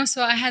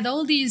 So I had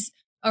all these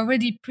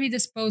already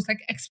predisposed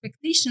like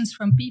expectations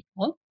from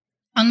people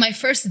on my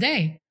first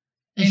day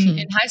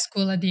in high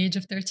school at the age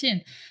of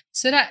 13.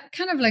 So that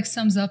kind of like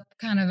sums up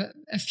kind of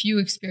a few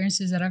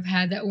experiences that I've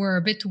had that were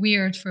a bit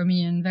weird for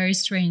me and very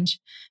strange,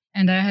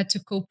 and I had to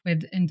cope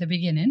with in the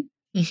beginning.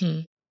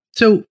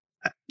 So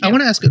I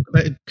want to ask,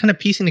 kind of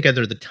piecing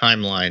together the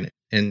timeline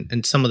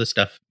and some of the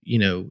stuff,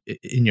 in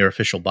your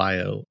official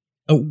bio.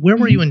 Where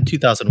were you in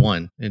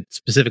 2001, and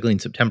specifically in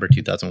September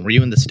 2001? Were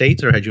you in the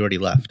States or had you already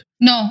left?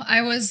 No,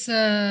 I was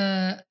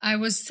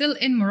still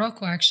in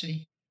Morocco,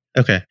 actually.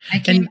 Okay. I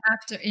came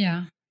after,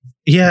 yeah.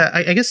 Yeah,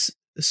 I guess,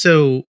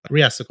 so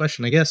re-ask the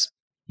question, I guess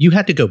you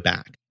had to go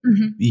back.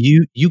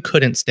 You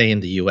couldn't stay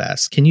in the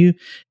US. Can you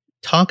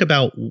talk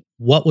about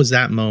what was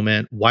that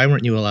moment? Why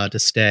weren't you allowed to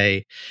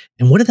stay?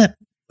 And what did that,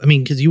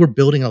 because you were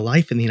building a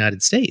life in the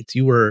United States.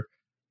 You were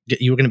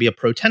going to be a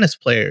pro tennis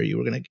player. You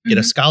were going to get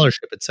a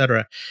scholarship,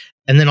 etc.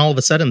 And then all of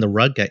a sudden the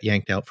rug got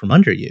yanked out from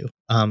under you.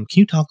 Can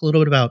you talk a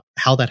little bit about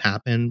how that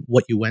happened,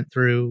 what you went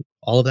through,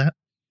 all of that?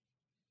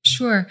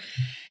 Sure.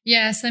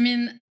 Yes.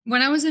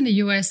 When I was in the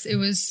US,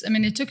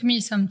 it took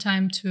me some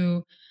time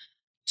to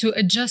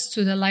adjust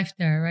to the life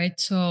there, right?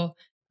 So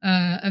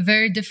a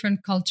very different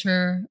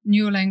culture,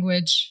 new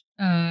language,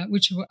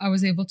 which I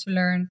was able to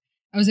learn.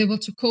 I was able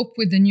to cope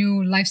with the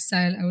new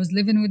lifestyle. I was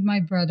living with my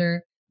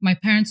brother. My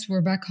parents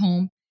were back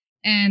home,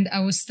 and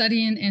I was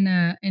studying in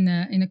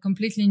a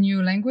completely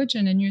new language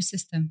and a new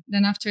system.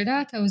 Then after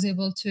that, I was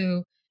able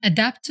to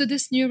adapt to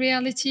this new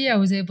reality. I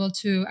was able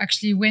to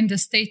actually win the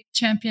state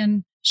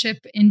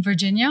championship in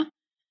Virginia.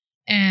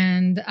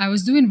 And I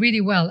was doing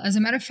really well. As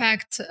a matter of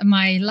fact,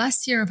 my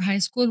last year of high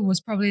school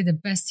was probably the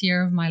best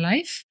year of my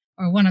life,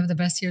 or one of the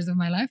best years of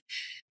my life,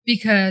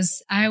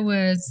 because I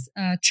was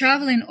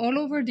traveling all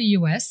over the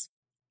US.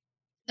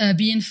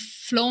 being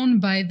flown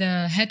by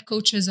the head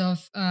coaches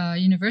of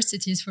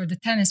universities for the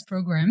tennis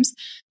programs,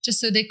 just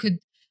so they could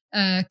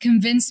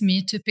convince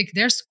me to pick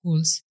their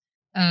schools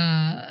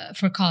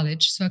for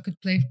college, so I could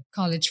play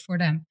college for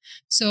them.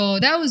 So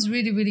that was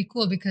really, really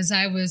cool, because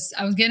I was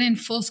getting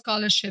full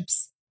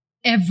scholarships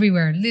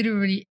everywhere,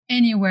 literally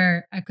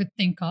anywhere I could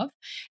think of.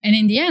 And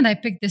in the end, I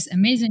picked this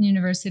amazing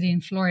university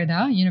in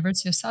Florida,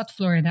 University of South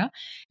Florida.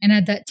 And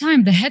at that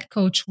time, the head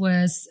coach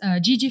was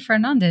Gigi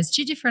Fernandez.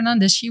 Gigi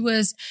Fernandez, she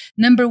was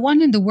number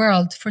 1 in the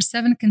world for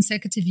 7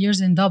 consecutive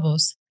years in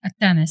doubles at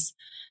tennis.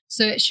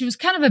 So she was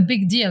kind of a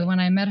big deal when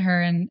I met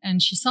her,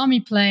 and she saw me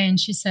play and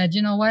she said,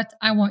 you know what?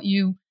 I want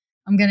you.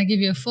 I'm going to give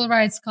you a full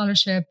ride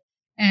scholarship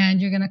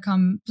and you're going to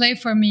come play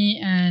for me.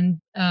 And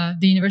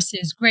the university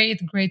is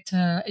great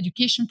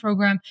education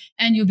program,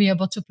 and you'll be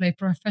able to play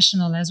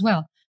professional as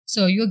well.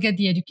 So you'll get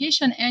the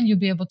education and you'll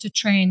be able to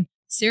train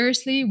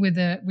seriously with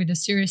a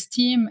serious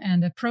team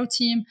and a pro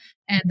team.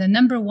 And the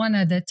number 1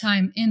 at that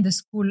time in the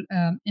school,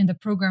 in the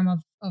program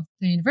of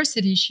the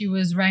university, she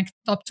was ranked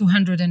top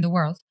 200 in the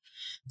world.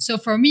 So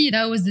for me,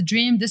 that was the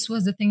dream. This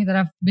was the thing that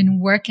I've been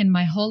working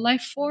my whole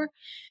life for.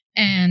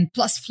 And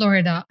plus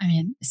Florida, I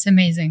mean, it's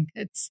amazing.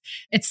 It's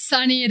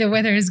sunny. The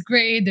weather is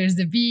great. There's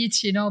the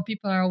beach,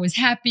 people are always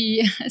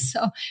happy.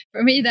 So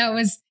for me, that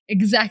was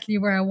exactly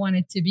where I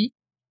wanted to be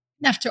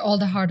after all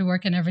the hard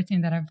work and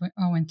everything that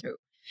I went through.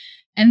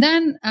 And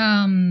then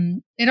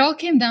it all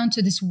came down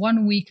to this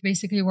 1 week,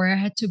 basically, where I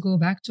had to go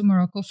back to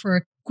Morocco for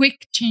a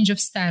quick change of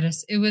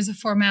status. It was a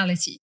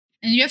formality.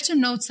 And you have to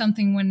note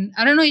something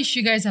I don't know if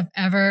you guys have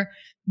ever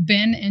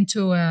been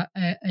into a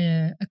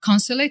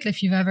consulate,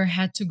 if you've ever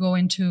had to go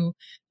into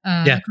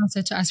a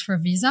consulate to ask for a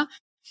visa.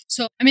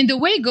 So, I mean, the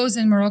way it goes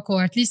in Morocco,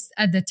 or at least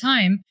at the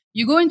time,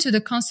 you go into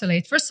the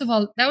consulate. First of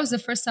all, that was the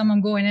first time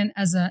I'm going in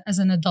as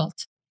an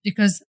adult,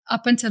 because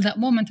up until that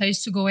moment, I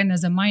used to go in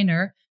as a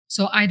minor.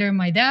 So either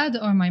my dad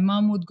or my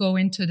mom would go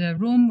into the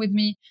room with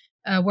me,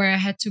 where I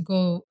had to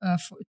go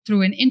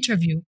through an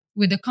interview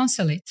with the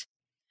consulate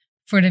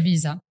for the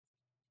visa.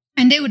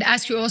 And they would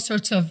ask you all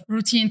sorts of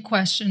routine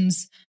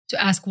questions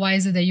to ask, why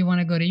is it that you want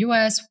to go to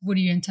US? What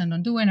do you intend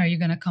on doing? Are you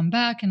going to come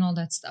back? And all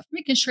that stuff,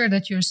 making sure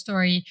that your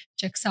story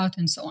checks out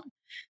and so on.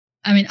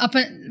 I mean,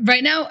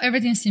 right now,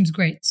 everything seems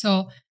great.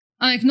 So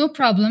I'm like, no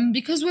problem,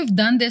 because we've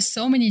done this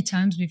so many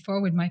times before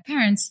with my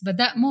parents. But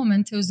that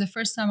moment, it was the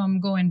first time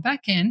I'm going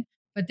back in,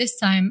 but this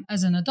time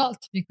as an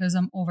adult, because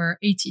I'm over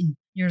 18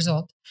 years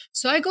old.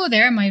 So I go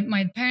there.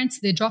 My parents,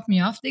 they drop me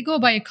off. They go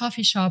by a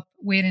coffee shop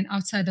waiting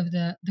outside of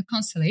the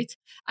consulate.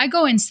 I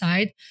go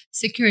inside,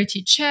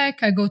 security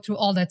check. I go through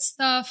all that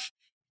stuff.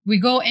 We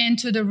go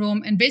into the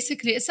room, and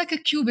basically it's like a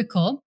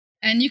cubicle.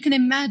 And you can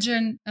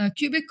imagine a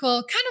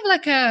cubicle, kind of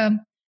like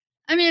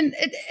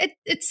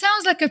it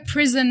sounds like a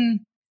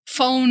prison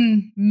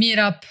phone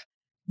meetup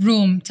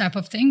room type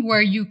of thing,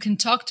 where you can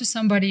talk to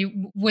somebody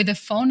with a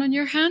phone on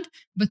your hand,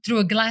 but through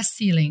a glass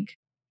ceiling.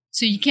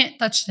 So you can't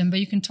touch them,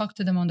 but you can talk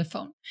to them on the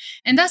phone.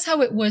 And that's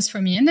how it was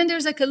for me. And then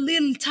there's like a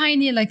little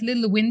tiny,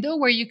 little window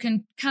where you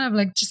can kind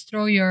of just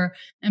throw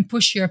and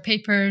push your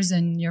papers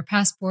and your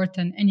passport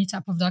and any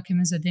type of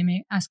documents that they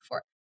may ask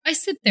for. I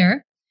sit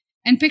there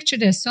and picture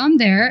this. So I'm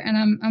there and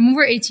I'm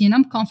over 18.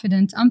 I'm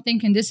confident. I'm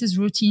thinking this is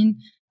routine.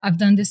 I've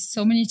done this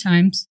so many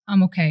times.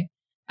 I'm okay.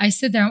 I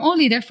sit there. I'm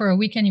only there for a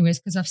week anyways,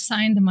 because I've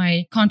signed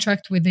my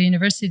contract with the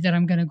university that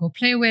I'm going to go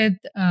play with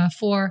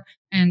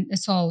and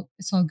it's all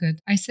good.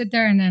 I sit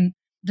there, and then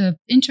the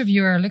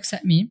interviewer looks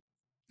at me.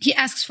 He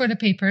asks for the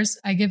papers.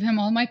 I give him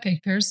all my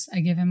papers. I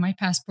give him my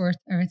passport,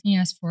 everything he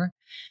asked for.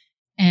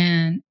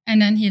 And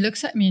then he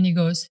looks at me and he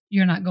goes,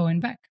 "You're not going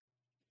back."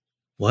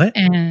 What?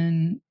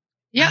 And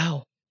yeah.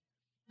 Wow.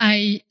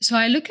 So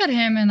I look at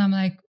him and I'm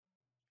like,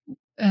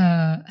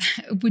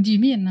 what do you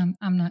mean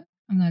I'm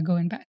not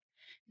going back?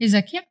 He's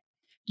like, "Yeah,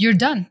 you're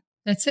done.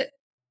 That's it.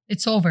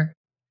 It's over."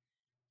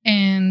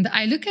 And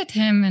I look at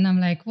him and I'm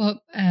like,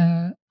 well,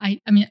 I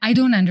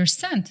don't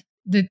understand.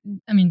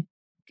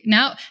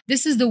 Now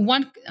this is the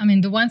one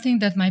thing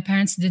that my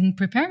parents didn't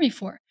prepare me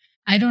for.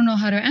 I don't know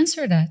how to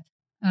answer that.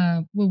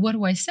 Well, what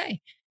do I say?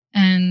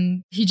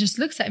 And he just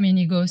looks at me and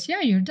he goes, "Yeah,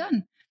 you're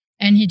done."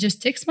 And he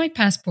just takes my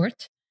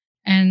passport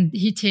and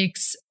he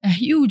takes a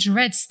huge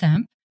red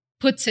stamp,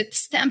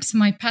 stamps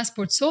my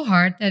passport so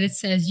hard that it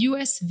says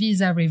US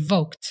visa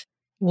revoked.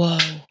 Whoa.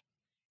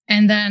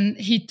 And then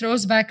he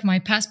throws back my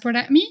passport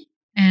at me,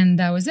 and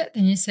that was it.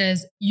 And he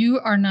says, "You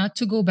are not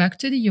to go back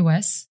to the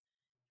US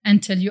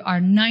until you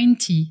are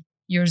 90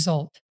 years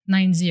old,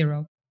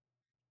 90.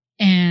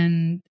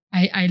 And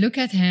I look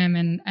at him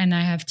and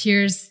I have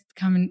tears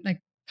coming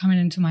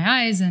into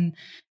my eyes, and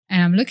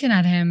I'm looking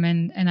at him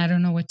and I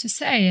don't know what to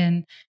say.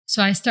 And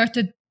so I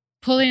started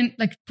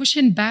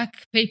pushing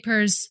back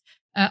papers,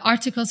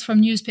 articles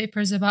from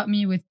newspapers about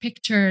me with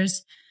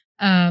pictures,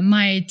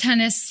 my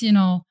tennis,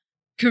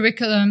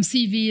 curriculum,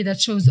 CV that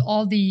shows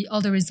all the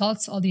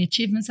results, all the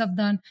achievements I've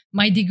done,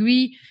 my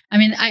degree. I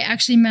mean, I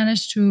actually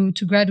managed to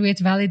graduate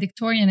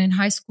valedictorian in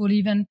high school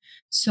even.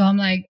 So I'm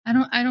like, I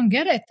don't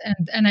get it.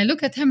 And I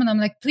look at him and I'm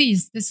like,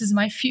 please, this is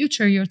my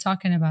future you're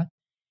talking about.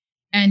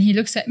 And he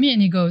looks at me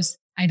and he goes,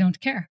 I don't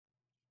care.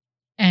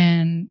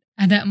 And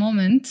at that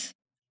moment,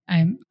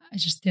 I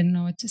just didn't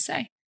know what to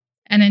say.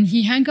 And then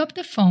he hung up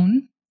the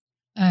phone,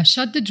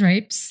 shut the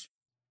drapes,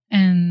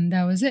 and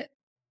that was it.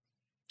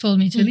 Told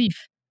me to leave.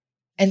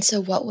 And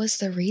so what was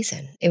the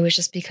reason? It was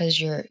just because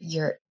your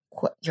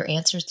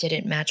answers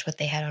didn't match what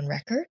they had on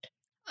record?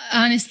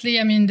 Honestly,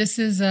 I mean, this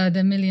is the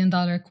 $1 million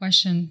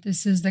question.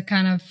 This is the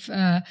kind of,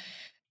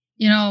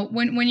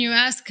 when you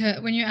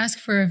ask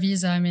for a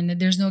visa, I mean,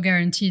 there's no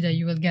guarantee that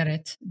you will get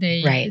it.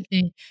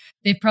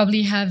 They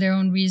probably have their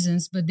own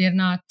reasons, but they're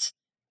not.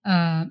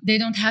 They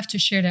don't have to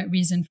share that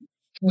reason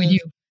with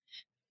you.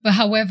 But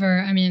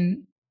however, I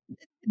mean,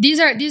 these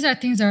are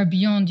things that are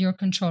beyond your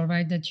control,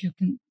 right? That you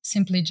can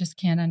simply just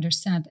can't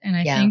understand. And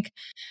I think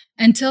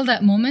until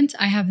that moment,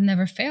 I have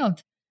never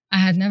failed. I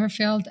had never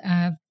failed,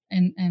 and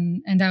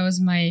that was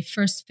my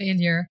first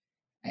failure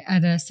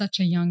at such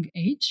a young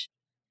age.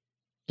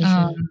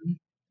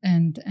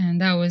 And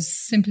that was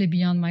simply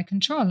beyond my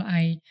control.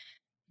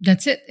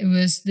 That's it. It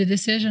was the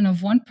decision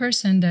of one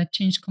person that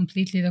changed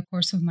completely the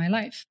course of my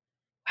life.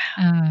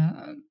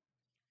 Wow.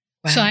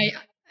 So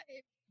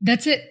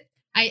that's it.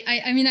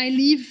 I mean, I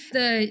leave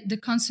the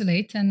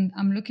consulate and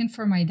I'm looking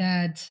for my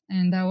dad.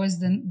 And that was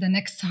the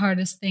next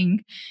hardest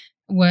thing,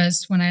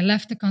 was when I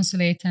left the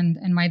consulate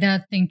and my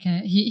dad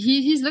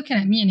he's looking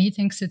at me and he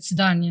thinks it's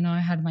done. You know, I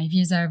had my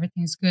visa,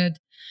 everything's good.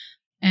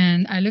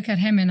 And I look at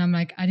him and I'm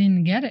like, I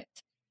didn't get it.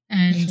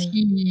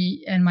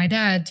 And my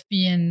dad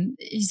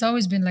he's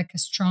always been like a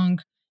strong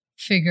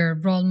figure,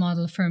 role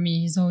model for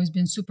me. He's always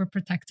been super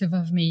protective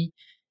of me.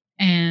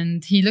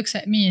 And he looks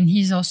at me and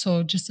he's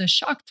also just as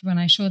shocked when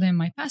I showed him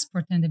my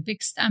passport and the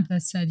big stamp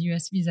that said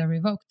US visa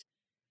revoked.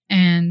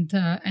 And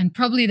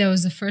probably that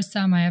was the first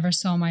time I ever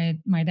saw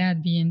my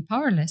dad being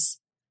powerless.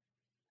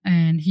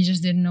 And he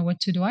just didn't know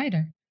what to do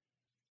either.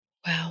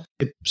 Wow.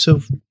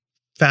 So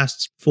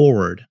fast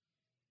forward,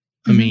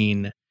 I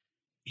mean,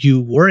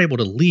 you were able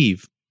to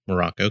leave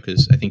Morocco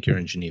because I think you're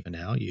in Geneva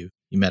now. You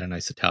met a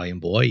nice Italian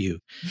boy. You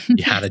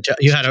had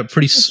a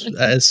pretty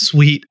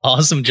sweet,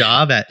 awesome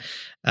job at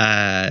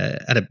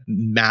a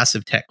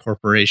massive tech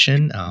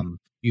corporation.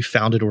 You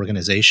founded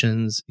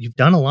organizations. You've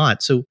done a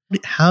lot. So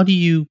how do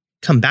you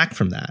come back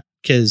from that?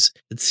 Because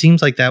it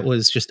seems like that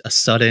was just a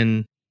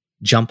sudden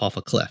jump off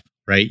a cliff,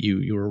 right?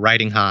 You were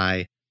riding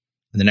high,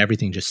 and then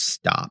everything just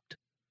stopped.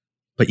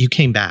 But you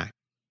came back.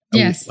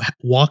 Yes.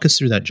 Walk us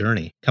through that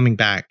journey, coming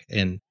back,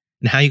 and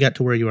how you got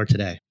to where you are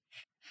today.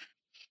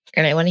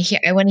 And I want to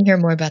hear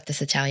more about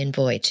this Italian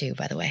boy too,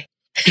 by the way.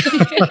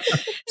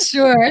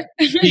 Sure.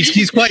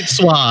 He's quite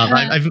suave.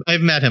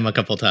 I've met him a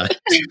couple times.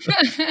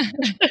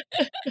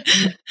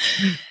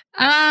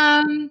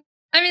 I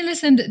mean,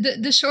 listen,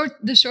 the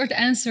short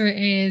answer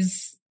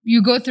is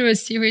you go through a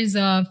series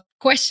of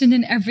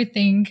questioning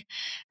everything,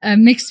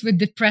 mixed with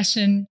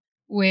depression,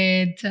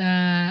 with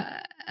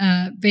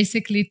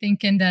basically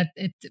thinking that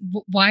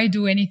why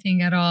do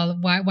anything at all?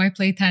 Why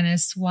play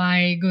tennis?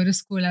 Why go to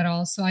school at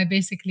all? So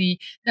that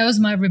was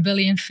my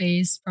rebellion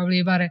phase,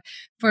 probably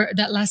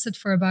that lasted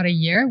for about a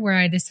year, where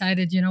I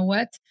decided, you know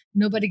what?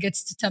 Nobody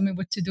gets to tell me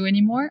what to do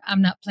anymore.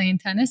 I'm not playing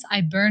tennis.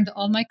 I burned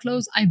all my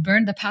clothes. I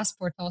burned the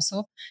passport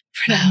also,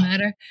 for that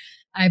matter.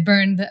 I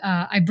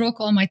broke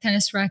all my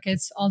tennis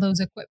rackets, all those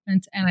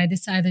equipment. And I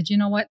decided, you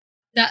know what?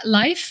 That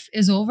life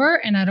is over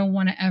and I don't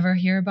want to ever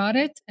hear about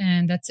it.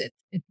 And that's it.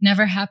 It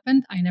never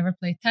happened. I never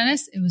played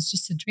tennis. It was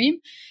just a dream.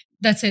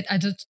 That's it. I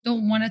just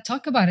don't want to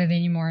talk about it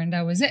anymore. And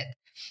that was it.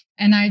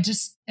 And I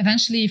just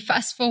eventually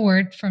fast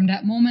forward from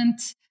that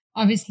moment,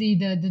 obviously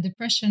the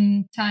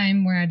depression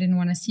time where I didn't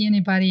want to see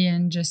anybody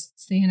and just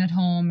staying at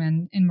home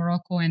and in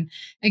Morocco. And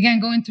again,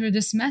 going through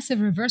this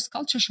massive reverse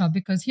culture shock,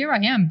 because here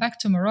I am back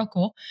to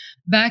Morocco,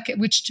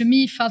 which to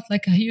me felt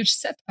like a huge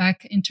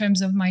setback in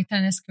terms of my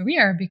tennis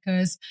career,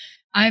 because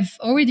I've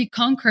already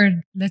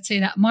conquered, let's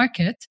say, that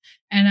market,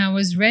 and I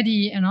was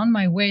ready and on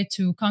my way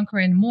to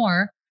conquering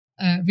more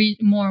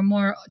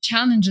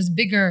challenges,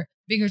 bigger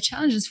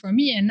challenges for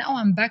me. And now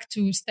I'm back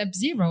to step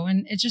zero,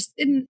 and it just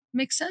didn't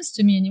make sense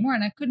to me anymore.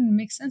 And I couldn't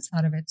make sense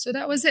out of it. So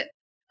that was it.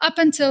 Up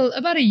until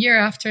about a year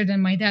after,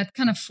 then my dad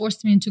kind of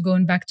forced me into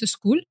going back to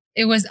school.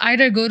 It was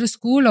either go to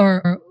school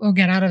or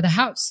get out of the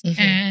house.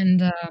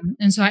 And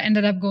so I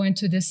ended up going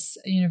to this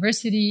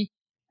university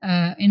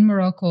in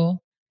Morocco.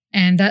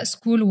 And that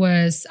school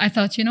I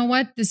thought, you know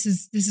what, this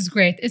is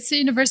great. It's a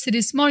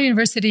university, small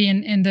university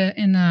in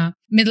the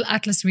Middle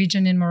Atlas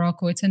region in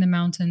Morocco. It's in the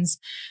mountains.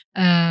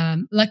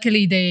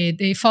 Luckily,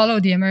 they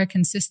follow the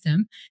American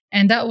system,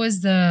 and it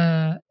was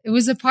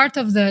a part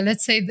of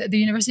let's say the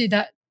university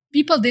that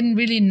people didn't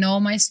really know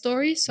my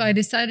story. So I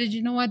decided,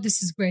 you know what,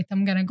 this is great.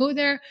 I'm gonna go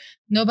there.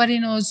 Nobody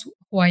knows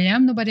who I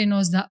am. Nobody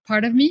knows that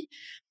part of me.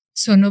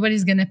 So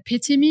nobody's going to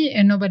pity me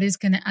and nobody's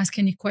going to ask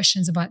any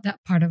questions about that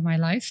part of my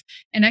life.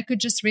 And I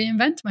could just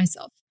reinvent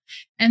myself.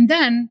 And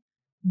then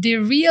the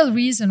real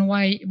reason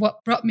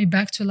what brought me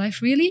back to life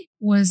really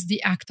was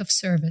the act of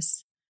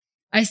service.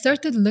 I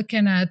started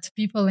looking at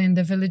people in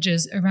the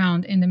villages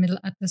around in the Middle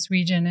Atlas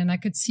region, and I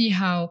could see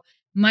how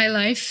my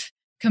life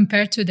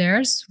compared to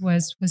theirs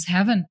was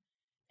heaven.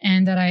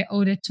 and that I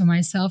owed it to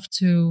myself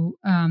to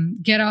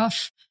get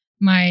off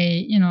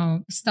my,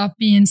 stop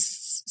being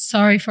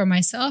sorry for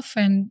myself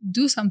and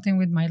do something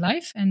with my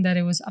life, and that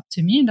it was up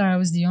to me, and that I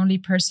was the only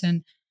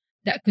person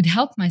that could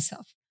help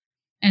myself.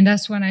 And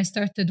that's when I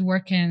started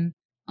working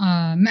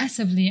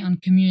massively on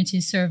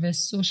community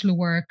service, social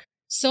work,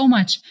 so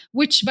much,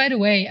 which, by the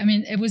way, I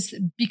mean, it was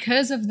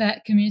because of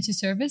that community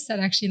service that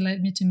actually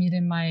led me to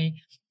meeting my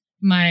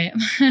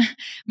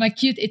my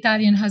cute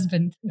Italian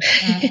husband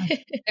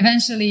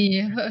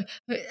eventually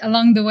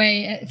along the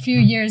way, a few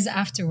years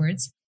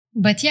afterwards.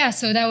 But yeah,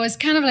 so that was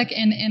kind of like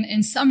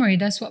in summary,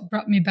 that's what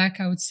brought me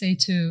back, I would say,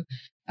 to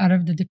out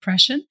of the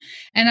depression.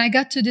 And I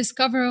got to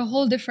discover a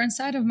whole different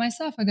side of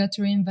myself. I got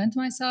to reinvent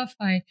myself.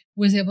 I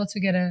was able to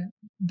get a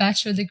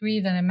bachelor degree,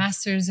 then a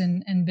master's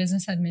in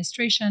business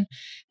administration.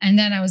 And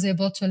then I was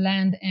able to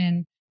land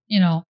in,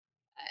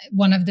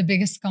 one of the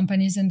biggest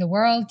companies in the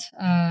world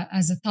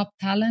as a top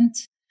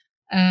talent,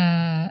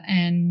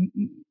 and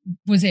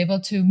was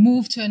able to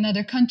move to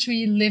another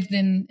country, lived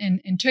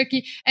in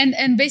Turkey.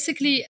 And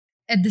basically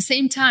at the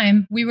same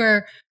time, we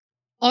were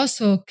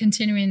also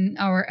continuing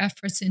our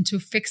efforts into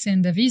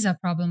fixing the visa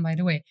problem, by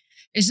the way.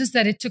 It's just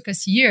that it took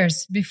us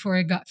years before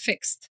it got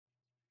fixed.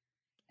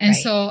 And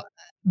so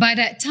by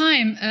that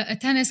time, a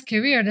tennis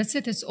career, that's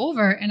it, it's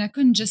over. And I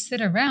couldn't just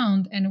sit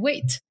around and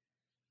wait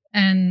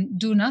and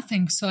do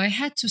nothing. So I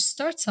had to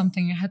start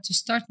something. I had to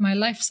start my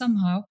life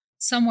somehow,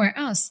 somewhere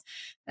else.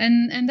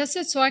 And that's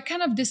it. So I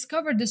kind of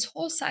discovered this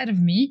whole side of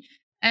me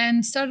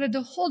and started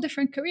a whole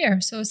different career.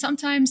 So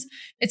sometimes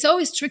it's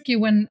always tricky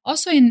when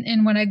also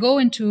when I go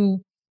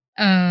into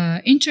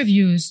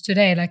interviews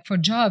today, like for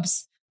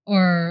jobs,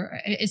 or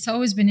it's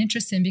always been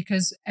interesting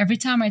because every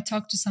time I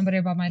talk to somebody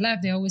about my life,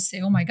 they always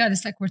say, oh my God,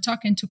 it's like we're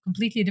talking to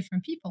completely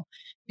different people.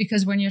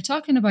 Because when you're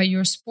talking about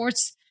your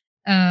sports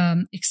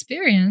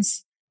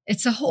experience,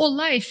 it's a whole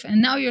life.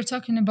 And now you're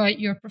talking about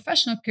your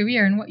professional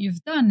career and what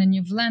you've done, and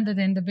you've landed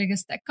in the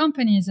biggest tech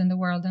companies in the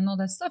world and all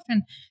that stuff.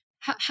 And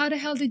how the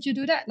hell did you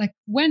do that? Like,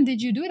 when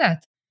did you do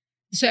that?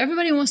 So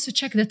everybody wants to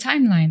check the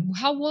timeline.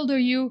 How old are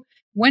you?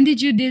 When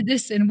did you do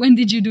this? And when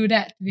did you do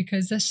that?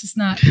 Because that's just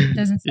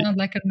doesn't sound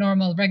like a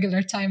normal,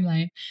 regular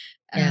timeline.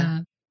 Yeah.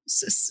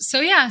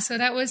 So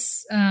that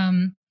was,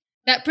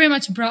 that pretty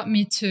much brought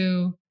me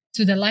to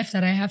the life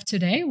that I have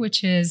today,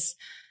 which is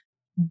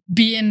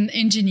being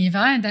in Geneva.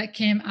 And that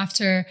came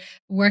after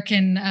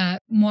working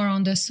more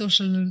on the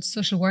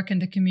social work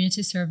and the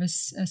community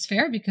service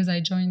sphere, because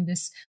I joined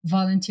this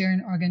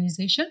volunteering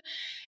organization.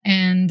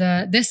 And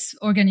this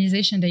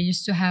organization, they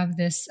used to have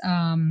this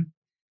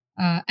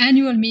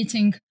annual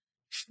meeting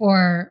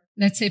for,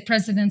 let's say,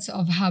 presidents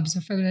of hubs,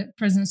 or for the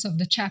presidents of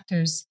the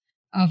chapters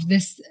of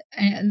this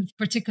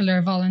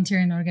particular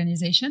volunteering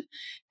organization.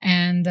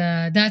 And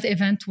that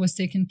event was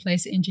taking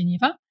place in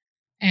Geneva.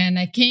 And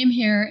I came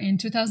here in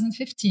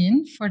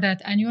 2015 for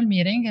that annual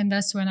meeting. And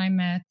that's when I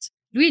met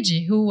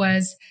Luigi, who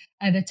was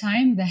at the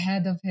time the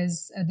head of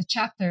the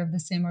chapter of the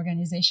same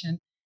organization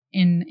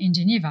in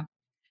Geneva.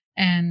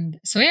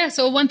 And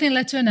so one thing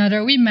led to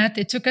another. We met.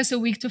 It took us a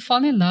week to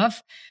fall in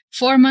love,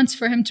 4 months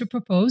for him to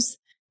propose,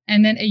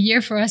 and then a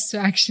year for us to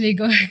actually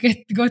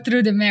go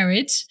through the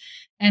marriage.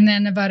 And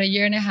then about a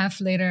year and a half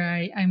later,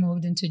 I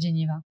moved into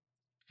Geneva.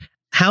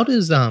 How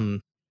does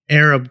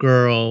Arab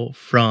girl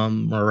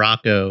from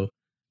Morocco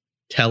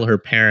tell her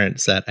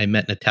parents that I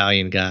met an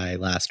Italian guy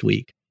last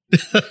week?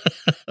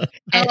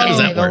 And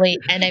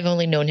I've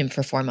only known him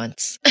for 4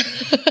 months.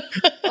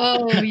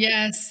 Oh,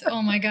 yes.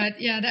 Oh, my God.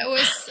 Yeah, that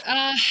was,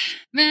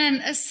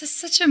 man, it's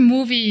such a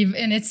movie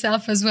in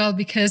itself as well,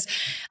 because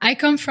I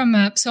come from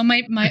my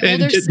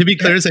older sister. To be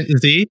clear,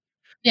 Z?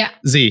 Yeah.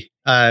 Z,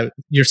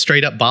 you're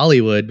straight up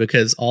Bollywood,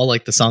 because all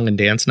like the song and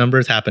dance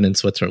numbers happen in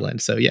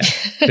Switzerland. So yeah,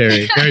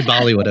 very, very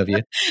Bollywood of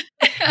you.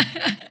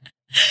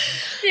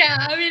 Yeah,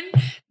 I mean,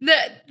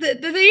 the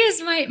thing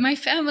is, my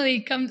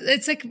family comes.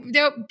 It's like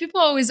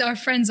our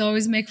friends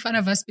always make fun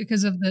of us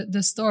because of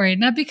the story,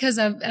 not because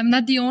I'm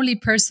not the only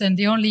person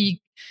in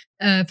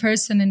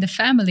the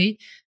family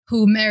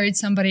who married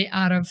somebody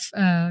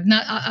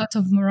not out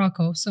of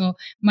Morocco. So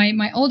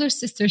my older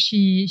sister,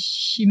 she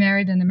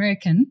married an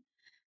American,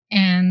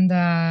 and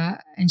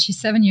she's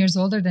 7 years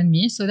older than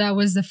me. So that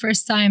was the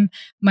first time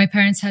my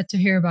parents had to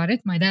hear about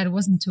it. My dad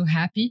wasn't too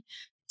happy,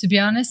 to be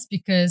honest,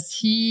 because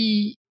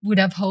he would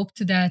have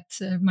hoped that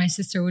my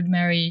sister would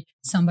marry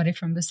somebody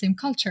from the same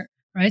culture,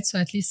 right? So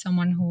at least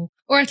somebody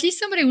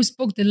who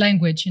spoke the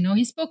language.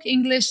 He spoke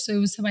English,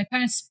 so my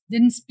parents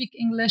didn't speak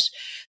English,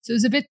 so it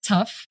was a bit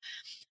tough.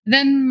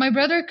 Then my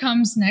brother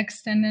comes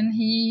next, and then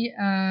he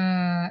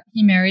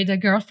married a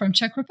girl from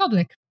Czech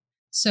Republic.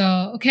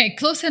 So, okay,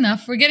 close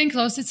enough. We're getting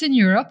close. It's in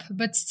Europe,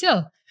 but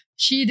still,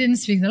 she didn't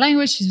speak the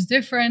language. She was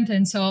different.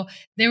 And so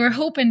they were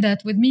hoping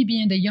that with me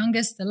being the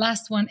youngest, the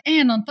last one,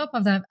 and on top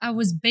of that, I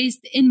was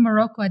based in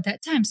Morocco at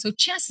that time. So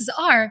chances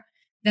are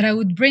that I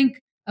would bring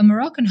a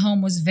Moroccan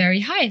home was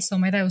very high. So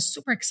my dad was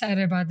super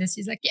excited about this.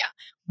 He's like, yeah,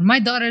 when my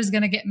daughter is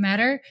going to get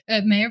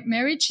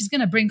married, she's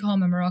going to bring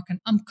home a Moroccan.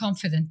 I'm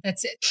confident.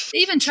 That's it. They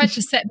even tried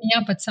to set me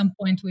up at some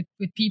point with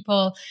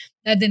people.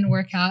 That didn't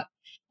work out.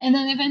 And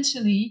then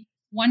eventually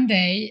one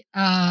day,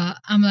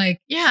 I'm like,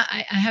 yeah,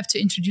 I have to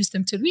introduce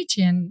them to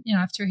Luigi. And,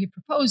 after he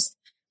proposed,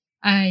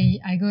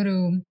 I go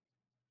to,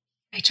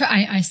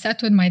 I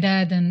sat with my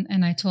dad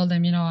and I told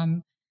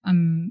him,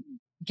 I'm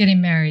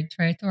getting married,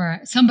 right? Or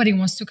somebody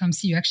wants to come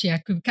see you. Actually,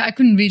 I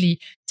couldn't really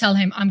tell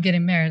him I'm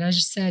getting married. I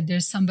just said,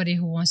 there's somebody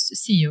who wants to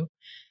see you,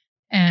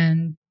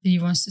 and he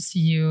wants to see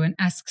you and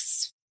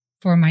asks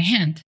for my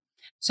hand.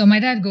 So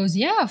my dad goes,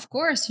 yeah, of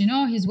course,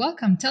 he's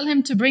welcome. Tell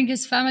him to bring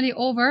his family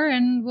over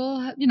and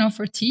we'll,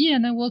 for tea,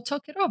 and then we'll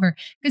talk it over.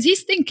 Because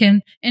he's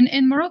thinking,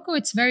 in Morocco,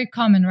 it's very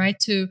common, right?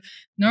 To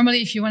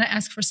normally, if you want to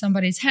ask for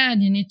somebody's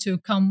hand, you need to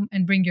come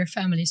and bring your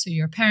family. So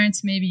your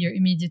parents, maybe your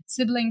immediate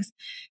siblings.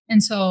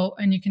 And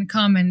you can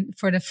come and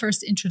for the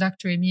first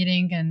introductory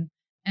meeting,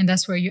 and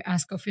that's where you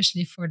ask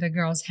officially for the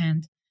girl's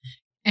hand.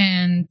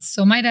 And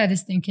so my dad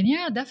is thinking,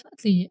 yeah,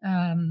 definitely.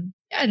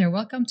 Yeah, they're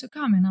welcome to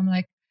come. And I'm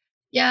like,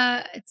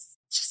 yeah, it's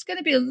just going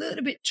to be a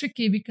little bit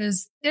tricky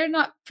because they're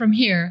not from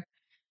here.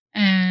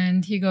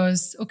 And he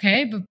goes,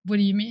 okay, but what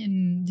do you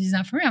mean he's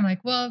not from here? I'm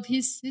like, well,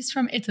 he's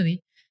from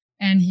Italy,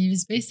 and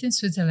he's based in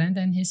Switzerland,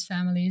 and his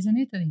family is in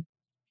Italy.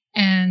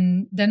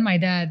 And then my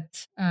dad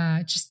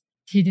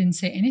he didn't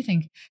say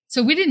anything.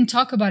 So we didn't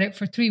talk about it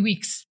for 3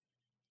 weeks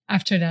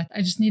after that.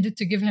 I just needed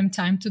to give him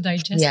time to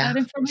digest that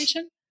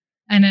information.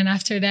 And then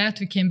after that,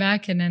 we came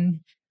back, and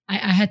then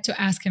I had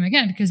to ask him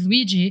again because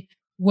Luigi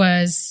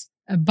was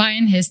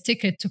buying his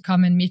ticket to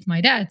come and meet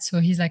my dad. So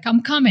he's like,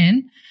 I'm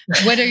coming,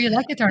 whether you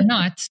like it or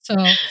not. So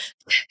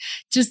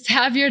just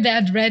have your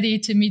dad ready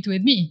to meet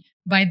with me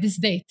by this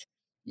date.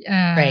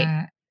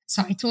 Right.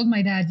 So I told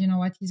my dad, you know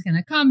what, he's going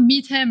to come,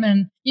 meet him.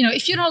 And,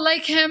 if you don't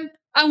like him,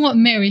 I won't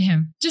marry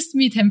him. Just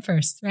meet him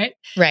first, right?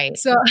 Right.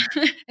 So,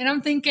 and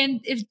I'm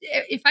thinking,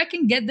 if I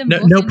can get them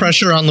no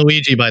pressure on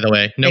Luigi, by the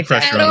way. No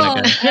pressure on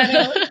that guy.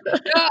 At all.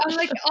 No, I'm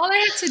like, all I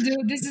have to do,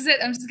 this is it.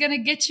 I'm just going to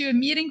get you a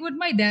meeting with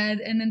my dad,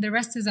 and then the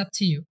rest is up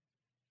to you.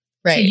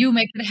 Right. So you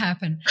make it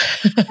happen.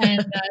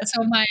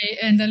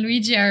 And then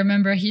Luigi, I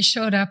remember he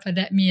showed up at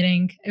that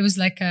meeting. It was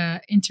like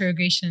a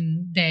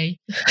interrogation day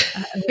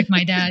with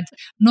my dad.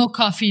 No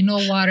coffee,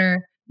 no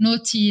water, no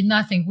tea,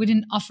 nothing. We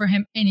didn't offer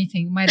him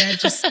anything. My dad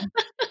just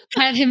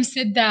had him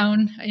sit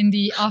down in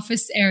the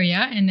office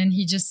area, and then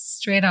he just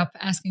straight up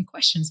asking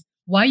questions.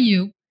 Why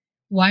you?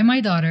 Why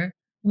my daughter?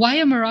 Why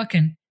a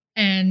Moroccan?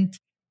 And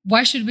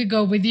why should we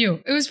go with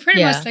you? It was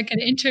pretty much like an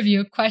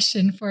interview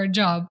question for a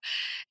job.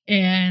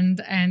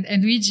 And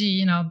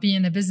Luigi,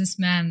 being a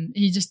businessman,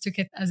 he just took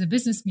it as a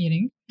business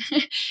meeting.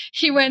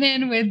 He went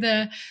in with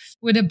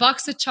a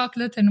box of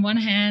chocolate in one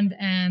hand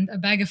and a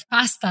bag of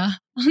pasta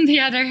on the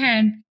other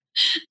hand,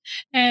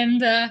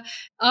 and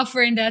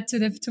offering that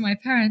to my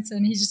parents.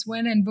 And he just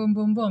went in, boom,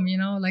 boom, boom,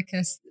 like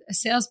a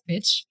sales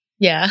pitch.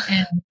 Yeah.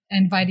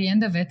 And by the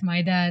end of it,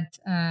 my dad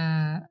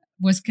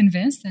was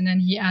convinced. And then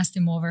he asked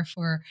him over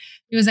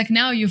he was like,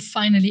 now you've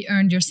finally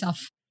earned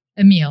yourself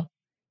a meal.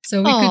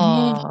 So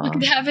we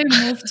could have him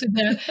move to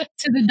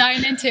the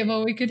dining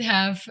table. We could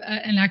have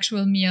an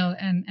actual meal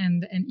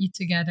and eat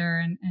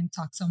together and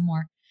talk some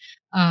more.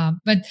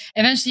 But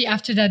eventually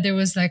after that, there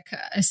was like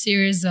a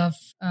series of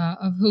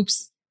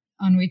hoops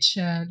on which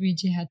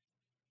Luigi had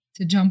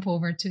to jump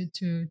over to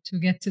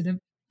get to the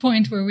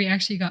point where we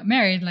actually got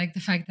married, like the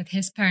fact that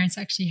his parents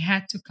actually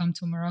had to come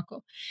to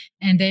Morocco,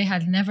 and they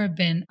had never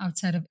been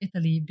outside of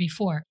Italy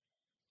before.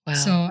 Wow.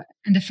 So,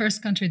 and the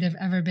first country they've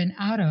ever been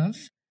out of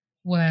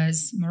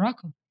was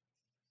Morocco.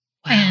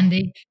 Wow. And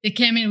they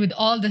came in with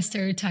all the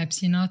stereotypes,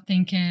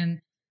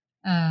 thinking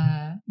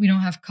we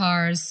don't have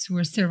cars,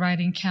 we're still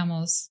riding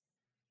camels,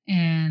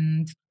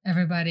 and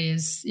everybody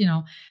is,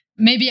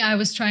 maybe I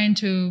was trying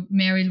to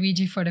marry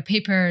Luigi for the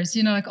papers,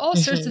 like all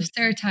sorts of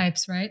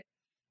stereotypes, right?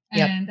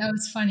 Yep. And that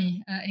was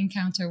funny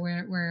encounter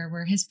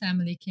where his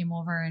family came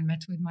over and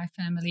met with my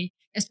family,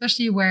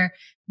 especially where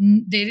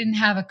they didn't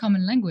have a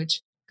common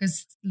language,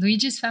 because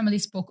Luigi's family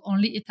spoke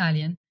only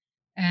Italian,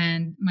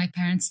 and my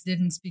parents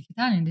didn't speak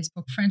Italian. They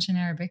spoke French and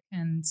Arabic.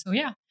 And so,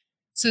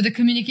 so the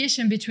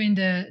communication between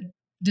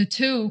the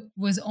two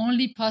was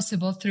only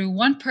possible through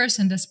one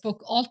person that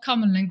spoke all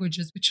common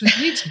languages, which was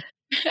Luigi.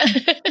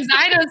 Because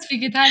I don't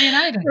speak Italian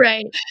either.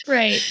 Right.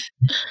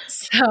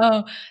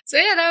 So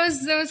yeah,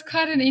 that was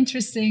quite an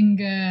interesting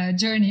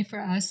journey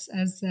for us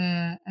as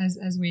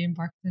we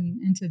embarked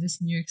into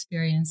this new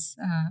experience.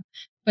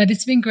 But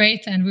it's been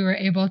great, and we were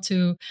able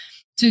to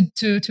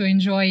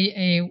enjoy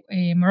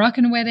a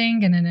Moroccan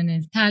wedding and then an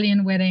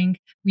Italian wedding.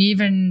 We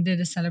even did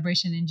a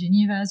celebration in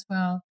Geneva as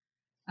well.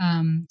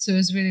 So it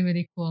was really,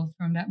 really cool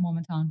from that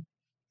moment on.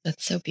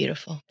 That's so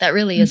beautiful. That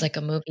really is like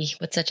a movie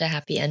with such a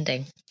happy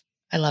ending.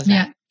 I love that.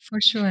 Yeah, for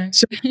sure.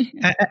 So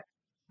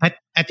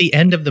at the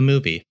end of the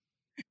movie,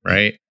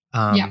 right?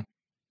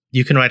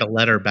 You can write a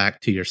letter back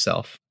to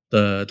yourself,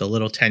 the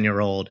little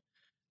 10-year-old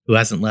who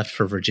hasn't left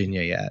for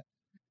Virginia yet.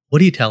 What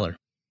do you tell her?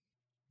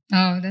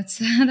 Oh,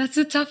 that's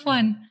a tough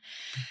one.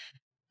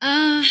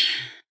 I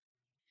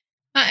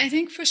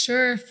think for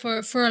sure,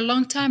 for a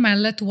long time, I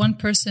let one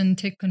person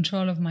take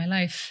control of my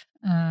life.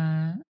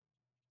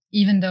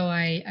 Even though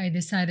I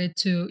decided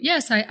to,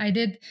 yes, I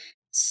did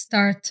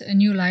start a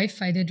new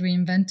life. I did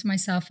reinvent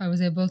myself. I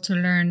was able to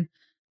learn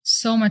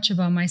so much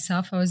about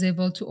myself. I was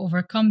able to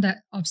overcome that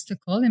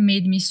obstacle. It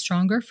made me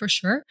stronger for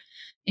sure.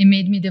 It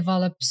made me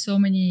develop so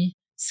many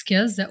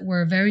skills that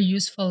were very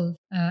useful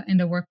in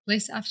the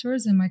workplace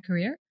afterwards in my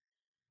career.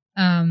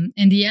 In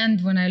the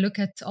end, when I look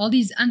at all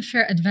these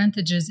unfair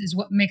advantages, is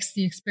what makes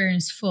the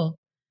experience full.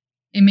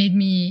 It made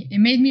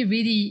me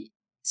really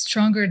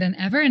stronger than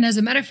ever. And as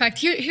a matter of fact,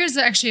 here's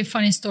actually a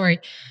funny story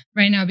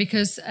right now,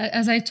 because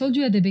as I told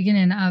you at the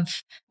beginning,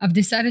 I've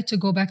decided to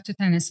go back to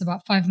tennis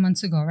about 5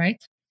 months ago,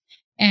 right?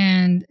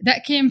 And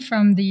that came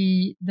from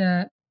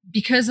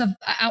because of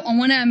I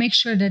want to make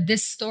sure that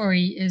this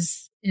story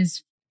is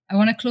I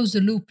want to close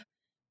the loop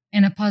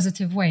in a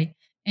positive way,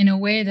 in a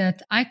way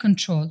that I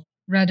control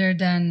rather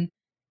than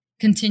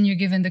continue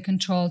giving the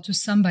control to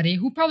somebody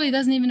who probably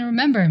doesn't even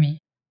remember me.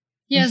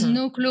 He has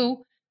no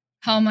clue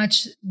how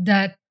much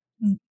that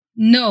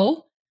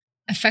no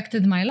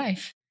affected my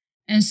life.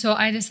 And so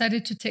I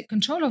decided to take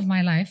control of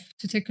my life,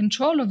 to take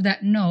control of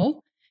that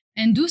no,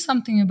 and do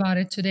something about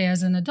it today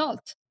as an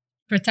adult,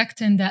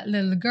 protecting that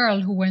little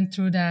girl who went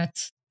through that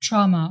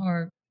trauma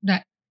or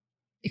that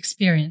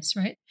experience,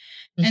 right?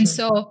 And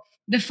so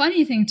the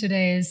funny thing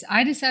today is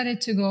I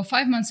decided to go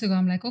 5 months ago.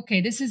 I'm like, okay,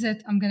 this is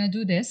it. I'm going to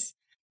do this.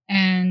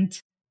 And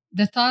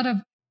the thought of,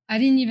 I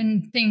didn't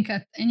even think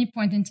at any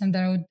point in time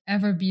that I would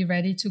ever be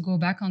ready to go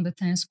back on the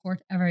tennis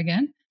court ever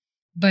again.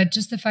 But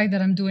just the fact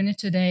that I'm doing it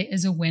today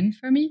is a win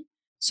for me.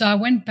 So I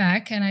went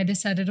back and I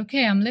decided,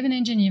 okay, I'm living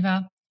in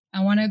Geneva.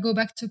 I want to go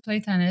back to play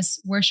tennis.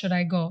 Where should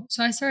I go?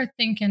 So I started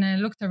thinking, I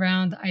looked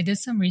around, I did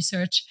some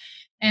research,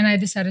 and I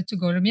decided to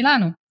go to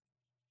Milano.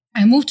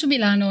 I moved to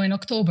Milano in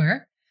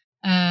October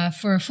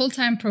for a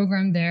full-time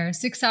program there,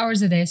 6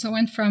 hours a day. So I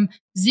went from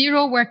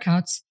 0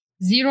 workouts,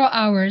 0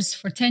 hours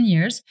for 10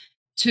 years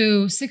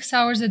to 6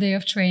 hours a day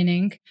of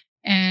training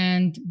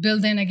and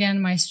building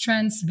again my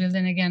strengths,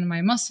 building again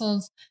my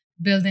muscles,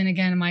 building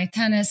again my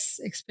tennis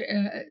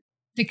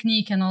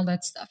technique and all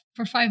that stuff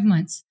for 5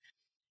 months.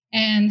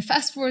 And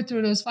fast forward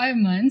through those 5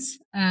 months,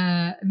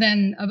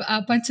 then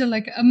up until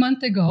like a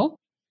month ago,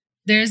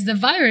 there's the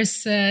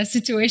virus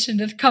situation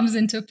that comes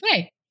into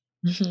play.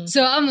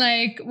 So I'm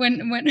like,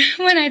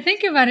 when I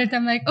think about it,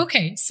 I'm like,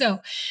 okay, so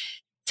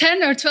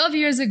 10 or 12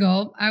 years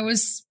ago, I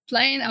was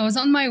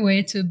on my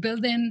way to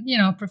building,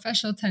 a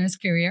professional tennis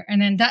career.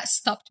 And then that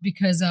stopped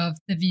because of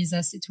the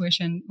visa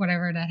situation,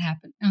 whatever that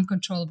happened,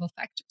 uncontrollable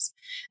factors.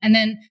 And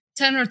then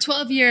 10 or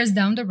 12 years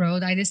down the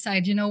road, I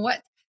decide, you know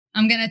what?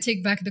 I'm going to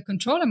take back the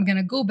control. I'm going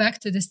to go back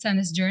to this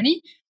tennis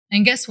journey.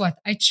 And guess what?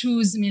 I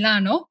choose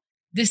Milano,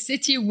 the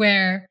city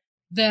where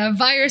the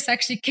virus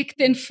actually kicked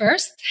in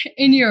first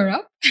in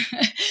Europe.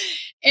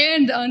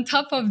 And on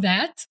top of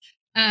that,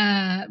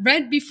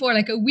 right before,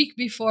 like a week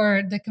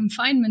before the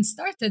confinement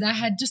started, I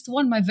had just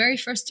won my very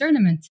first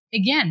tournament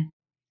again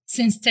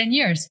since 10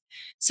 years.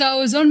 So I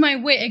was on my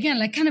way again,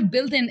 like kind of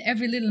building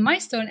every little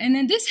milestone. And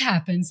then this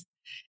happens.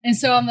 And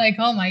so I'm like,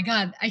 oh my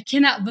God, I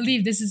cannot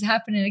believe this is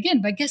happening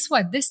again. But guess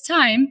what? This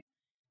time,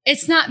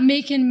 it's not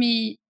making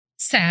me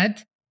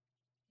sad.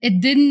 It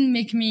didn't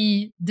make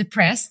me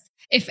depressed.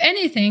 If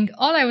anything,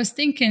 all I was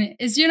thinking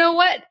is, you know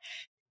what?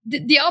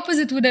 The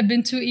opposite would have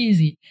been too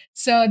easy.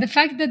 So the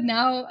fact that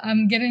now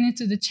I'm getting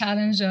into the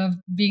challenge of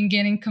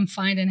getting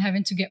confined and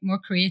having to get more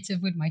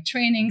creative with my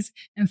trainings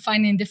and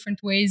finding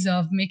different ways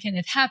of making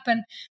it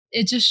happen,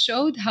 it just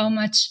showed how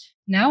much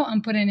now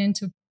I'm putting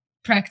into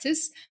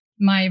practice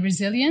my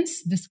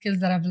resilience, the skills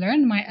that I've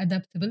learned, my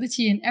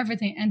adaptability and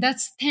everything. And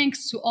that's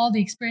thanks to all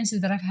the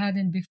experiences that I've had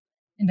in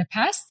the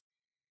past.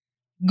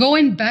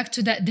 Going back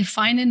to that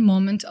defining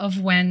moment of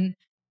when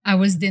I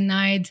was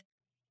denied,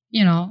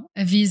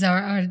 a visa or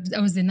I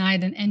was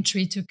denied an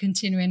entry to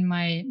continue in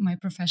my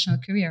professional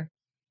career.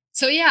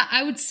 So yeah,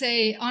 I would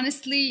say,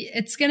 honestly,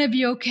 it's going to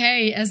be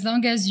okay as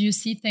long as you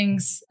see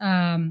things,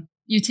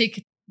 you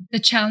take the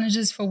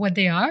challenges for what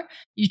they are.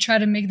 You try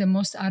to make the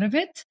most out of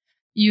it.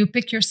 You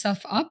pick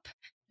yourself up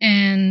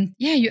and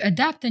you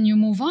adapt and you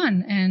move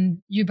on.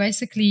 And you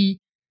basically,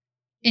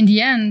 in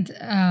the end,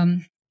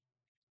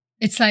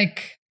 it's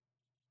like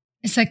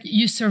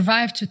you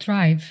survive to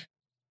thrive.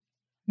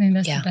 I think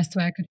that's the best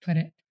way I could put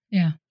it.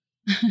 Yeah.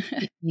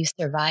 You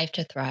survive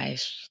to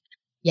thrive.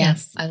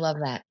 Yes. I love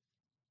that.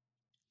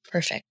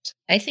 Perfect.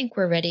 I think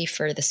we're ready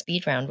for the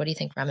speed round. What do you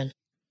think, Raman?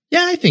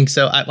 Yeah, I think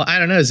so. I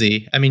don't know,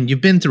 Z. I mean,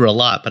 you've been through a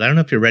lot, but I don't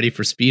know if you're ready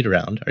for speed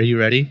round. Are you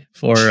ready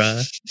for... I'm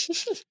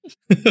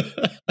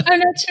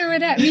not sure what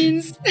that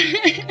means.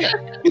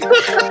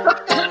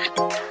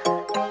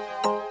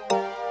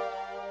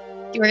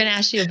 We're going to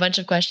ask you a bunch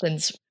of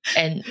questions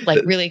and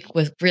with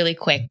really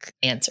quick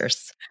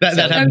ansers.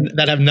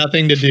 That have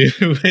nothing to do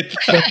with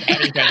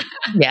anything.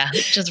 Yeah,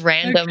 just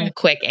random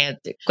quick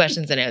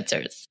questions and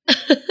answers.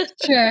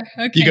 Sure.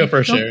 Okay. You go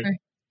first, sure.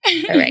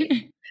 All right.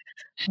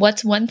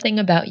 What's one thing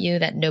about you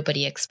that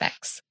nobody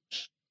expects?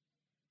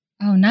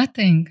 Oh,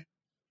 nothing.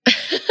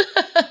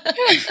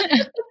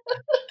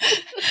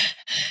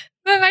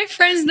 But my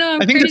friends know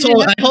I'm I think crazy.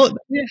 it's all...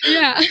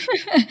 Yeah.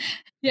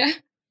 Yeah.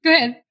 Go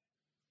ahead.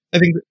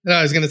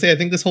 I was going to say, I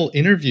think this whole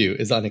interview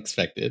is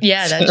unexpected.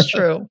 Yeah, that's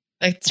true.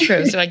 That's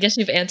true. So I guess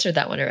you've answered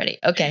that one already.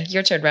 Okay,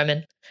 your turn,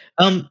 Remen.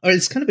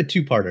 It's kind of a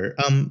two-parter.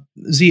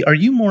 Z, are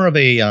you more of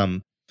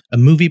a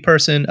movie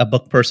person, a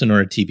book person,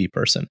 or a TV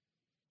person?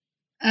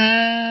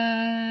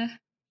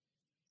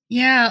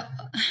 Yeah,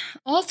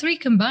 all three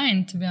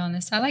combined, to be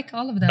honest. I like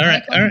all of them. All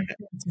right, I like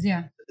all of the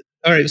yeah.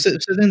 All right. So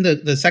then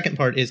the second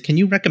part is, can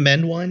you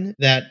recommend one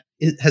that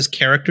has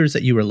characters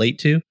that you relate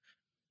to?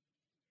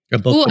 A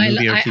book, a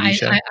movie, or a TV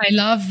show?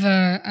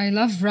 I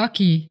love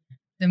Rocky,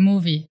 the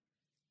movie.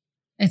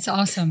 It's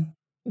awesome.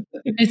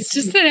 It's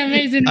just an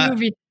amazing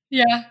movie.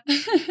 Yeah.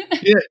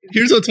 Yeah.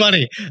 Here's what's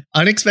funny.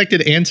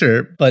 Unexpected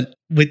answer, but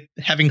with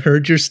having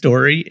heard your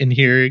story and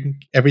hearing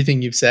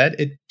everything you've said,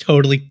 it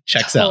totally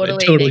checks out.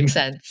 It totally makes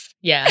sense.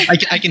 Yeah.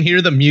 I can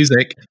hear the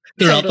music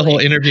throughout the whole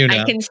interview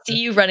now. I can see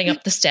you running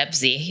up the steps,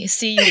 Z. You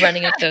see you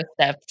running up those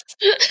steps.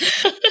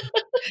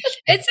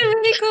 It's a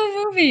really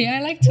cool movie.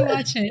 I like to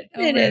watch it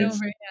over and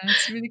over. Yeah,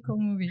 it's a really cool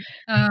movie.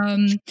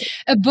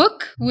 A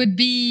book would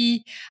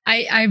be,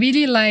 I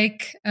really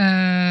like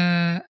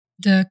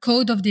The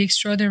Code of the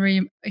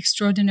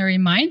Extraordinary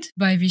Mind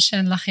by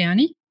Vishen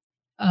Lakhiani,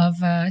 of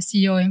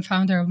CEO and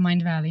founder of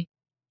Mind Valley.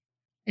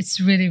 It's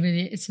really,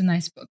 really, it's a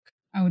nice book.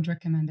 I would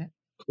recommend it.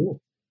 Cool.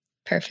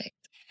 Perfect.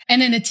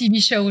 And then a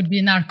TV show would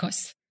be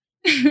Narcos.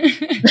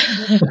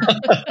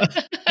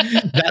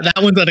 that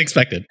one's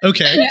unexpected.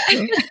 Okay.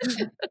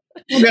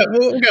 Yeah.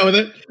 We'll go with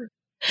it.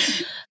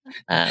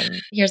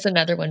 Here's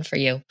another one for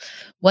you.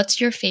 What's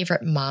your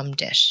favorite mom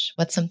dish?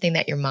 What's something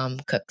that your mom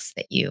cooks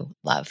that you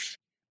love?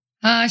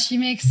 She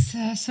makes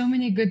so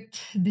many good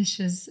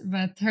dishes,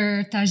 but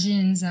her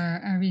tagines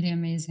are really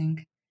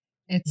amazing.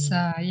 It's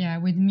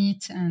with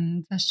meat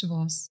and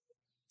vegetables,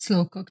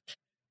 slow cooked,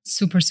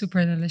 super,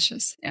 super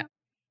delicious. Yeah.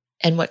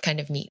 And what kind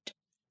of meat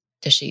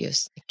does she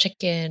use? Like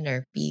chicken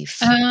or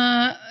beef?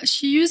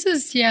 She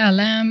uses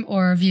lamb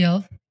or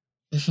veal.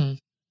 Mm-hmm.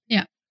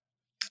 Yeah.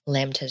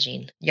 Lamb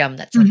tagine. Yum,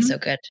 that sounds so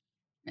good.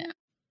 Yeah.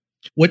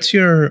 What's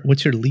your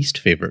least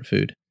favorite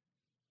food?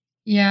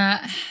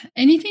 Yeah,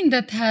 anything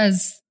that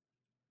has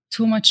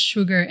too much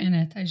sugar in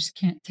it, I just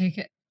can't take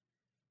it.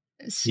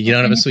 You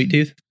don't have a sweet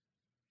tooth?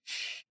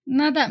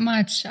 Not that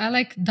much. I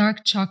like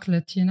dark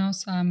chocolate,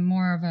 so I'm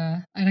more of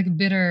I like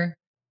bitter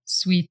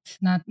sweet,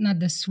 not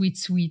the sweet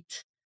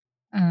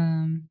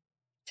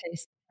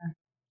taste.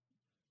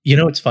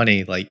 It's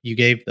funny, like you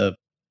gave the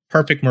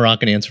perfect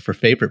Moroccan answer for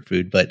favorite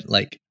food, but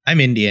like I'm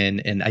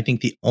Indian, and I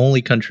think the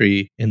only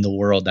country in the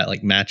world that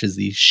like matches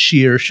the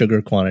sheer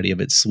sugar quantity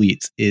of its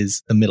sweets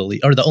is the Middle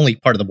East, or the only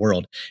part of the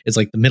world is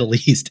like the Middle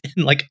East.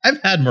 And like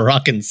I've had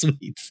Moroccan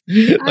sweets.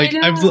 Like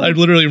I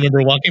literally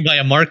remember walking by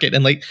a market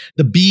and like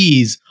the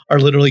bees are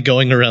literally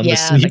going around the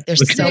sweets. Like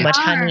there's so much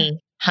honey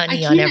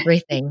on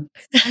everything.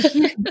 I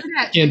can't do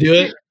that. Can't do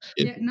it?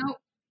 Yeah, no.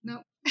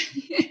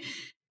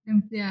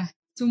 Yeah,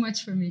 too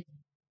much for me.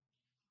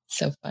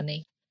 So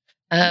funny.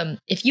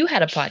 If you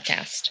had a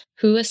podcast,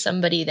 who is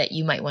somebody that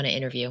you might want to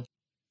interview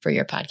for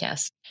your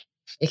podcast?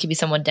 It could be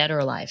someone dead or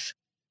alive.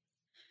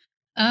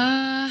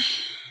 Yeah,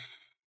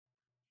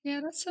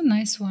 that's a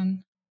nice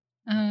one.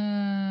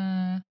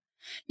 I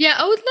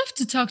would love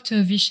to talk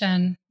to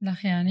Vishen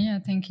Lakhiani. I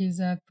think he's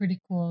a pretty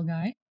cool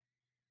guy.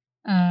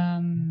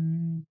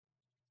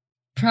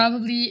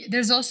 Probably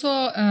there's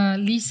also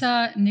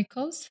Lisa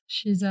Nichols.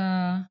 She's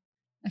a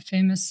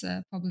famous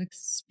public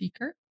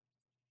speaker.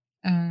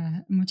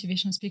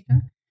 Motivational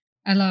speaker.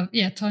 I love,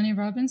 Tony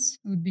Robbins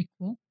would be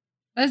cool.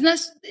 But it's not,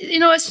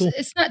 cool.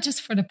 It's not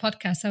just for the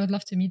podcast. I would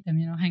love to meet them,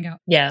 hang out.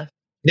 Yeah.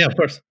 Yeah, of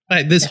course.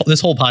 Right, this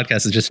whole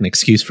podcast is just an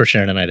excuse for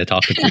Sharon and I to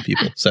talk to two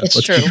people. So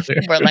it's true.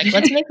 We're like,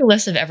 let's make a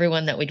list of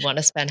everyone that we'd want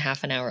to spend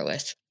half an hour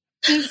with.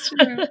 That's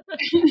true.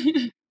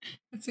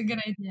 That's a good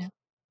idea.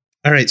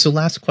 All right. So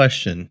last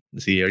question.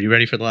 Z, are you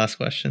ready for the last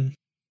question?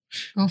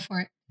 Go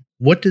for it.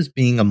 What does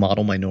being a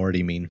model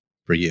minority mean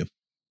for you?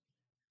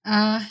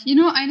 I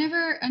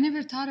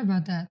never thought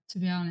about that, to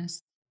be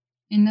honest.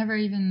 It never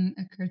even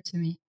occurred to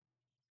me.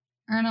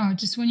 I don't know.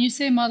 Just when you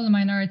say model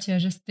minority, I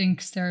just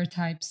think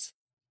stereotypes.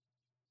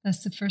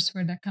 That's the first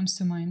word that comes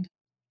to mind.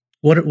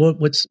 What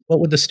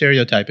would the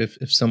stereotype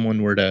if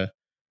someone were to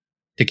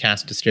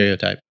cast a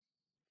stereotype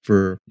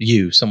for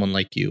you, someone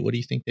like you? What do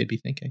you think they'd be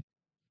thinking?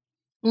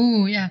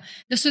 Oh yeah.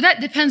 So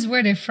that depends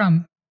where they're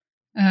from.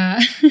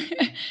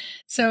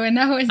 So in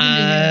that way,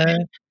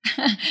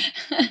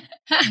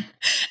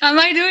 am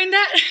I doing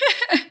that?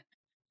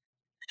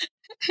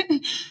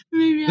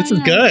 Maybe this is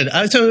good.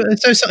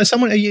 So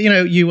someone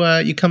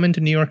you come into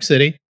New York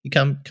City. You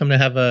come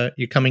to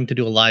you're coming to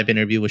do a live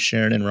interview with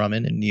Sharon and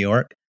Raman in New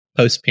York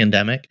post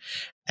pandemic,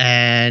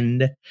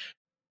 and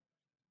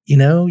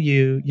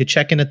you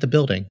check in at the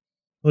building.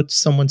 What's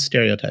someone's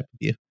stereotype of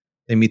you?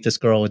 They meet this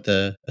girl with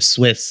a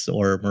Swiss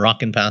or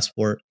Moroccan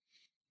passport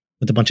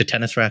with a bunch of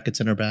tennis rackets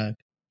in her bag.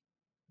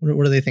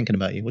 What are they thinking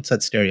about you? What's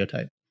that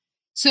stereotype?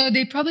 So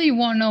they probably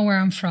won't know where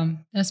I'm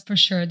from. That's for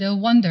sure. They'll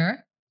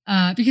wonder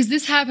because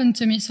this happened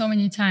to me so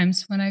many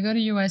times when I go to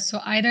US.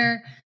 So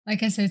either,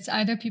 like I said, it's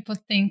either people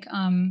think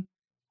I'm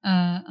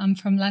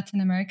from Latin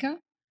America,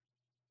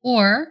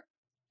 Or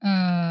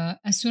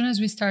as soon as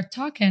we start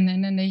talking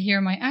and then they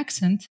hear my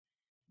accent,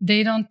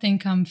 they don't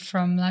think I'm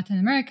from Latin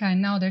America,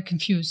 and now they're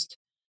confused.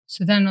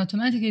 So then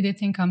automatically they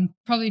think I'm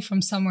probably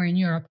from somewhere in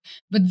Europe.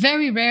 But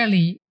very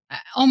rarely,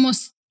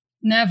 almost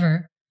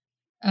never,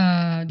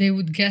 they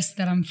would guess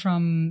that I'm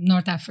from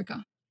North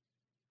Africa.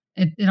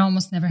 It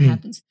almost never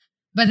happens.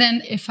 But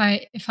then if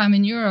I'm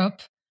in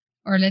Europe,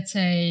 or let's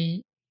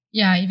say,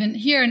 even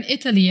here in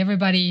Italy,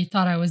 everybody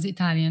thought I was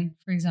Italian,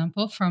 for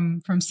example,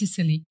 from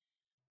Sicily,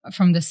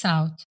 from the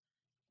south.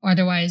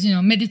 Otherwise,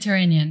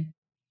 Mediterranean,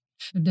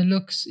 from the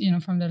looks.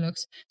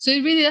 So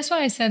it really, that's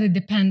why I said it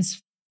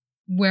depends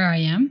where I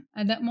am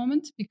at that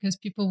moment, because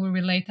people will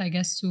relate, I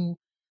guess, to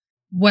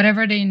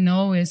whatever they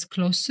know is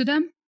close to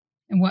them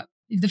and what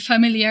the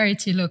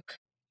familiarity look,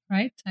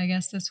 right? I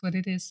guess that's what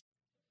it is.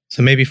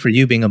 So maybe for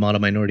you, being a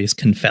model minority is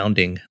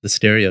confounding the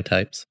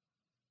stereotypes,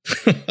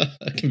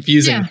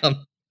 confusing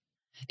them.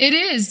 It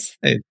is.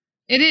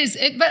 It is.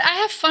 But I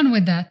have fun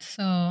with that.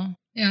 So I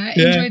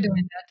enjoy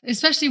doing that.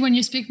 Especially when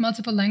you speak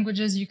multiple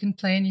languages, you can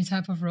play any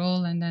type of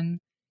role, and then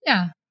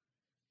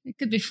it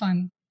could be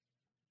fun.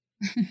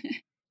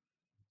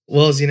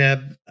 Well,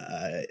 Zineb,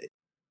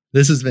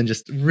 this has been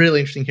just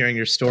really interesting hearing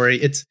your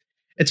story. It's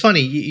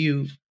funny.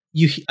 You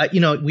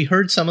we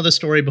heard some of the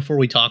story before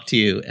we talked to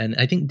you, and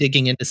I think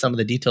digging into some of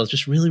the details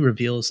just really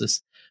reveals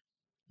this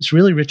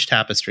really rich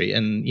tapestry.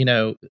 And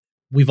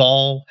we've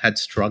all had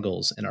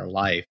struggles in our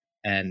life,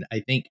 and I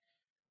think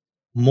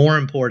more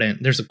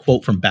important, there's a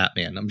quote from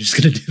Batman. I'm just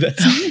going to do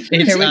this.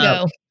 Here we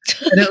go.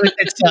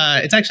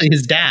 It's actually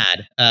his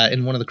dad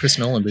in one of the Chris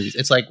Nolan movies.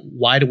 It's like,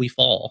 why do we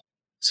fall?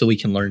 So we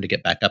can learn to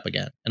get back up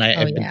again. And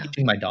I've been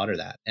teaching my daughter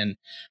that, and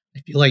I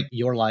feel like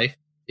your life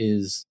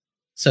is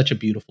such a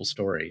beautiful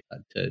story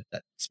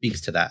that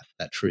speaks to that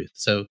truth.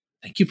 So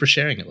thank you for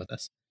sharing it with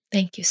us.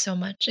 Thank you so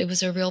much. It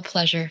was a real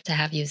pleasure to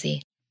have you,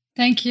 Z.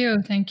 Thank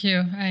you.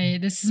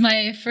 This is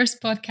my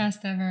first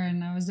podcast ever,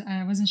 and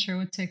I wasn't sure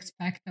what to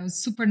expect. I was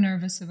super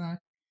nervous about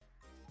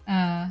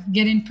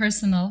getting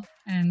personal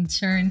and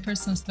sharing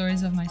personal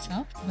stories of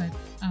myself, but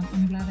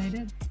I'm glad I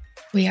did.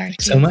 We are too.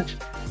 So much.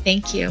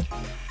 Thank you.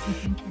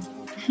 Thank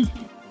you.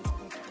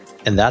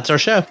 And that's our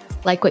show.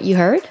 Like what you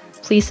heard?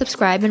 Please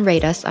subscribe and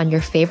rate us on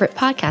your favorite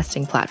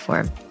podcasting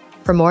platform.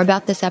 For more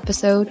about this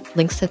episode,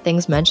 links to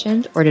things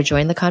mentioned, or to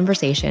join the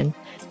conversation,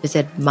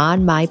 visit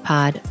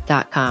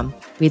modmypod.com.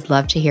 We'd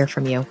love to hear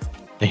from you.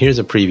 Now here's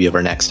a preview of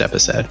our next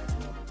episode.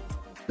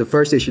 The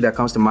first issue that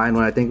comes to mind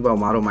when I think about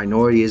model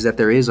minority is that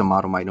there is a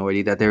model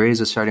minority, that there is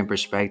a certain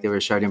perspective or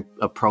a certain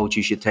approach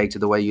you should take to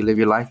the way you live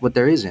your life, but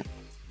there isn't.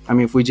 I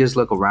mean, if we just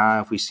look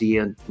around, if we see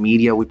in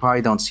media, we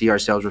probably don't see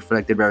ourselves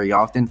reflected very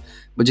often.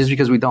 But just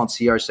because we don't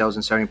see ourselves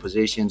in certain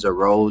positions or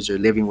roles or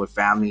living with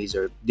families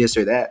or this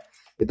or that,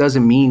 it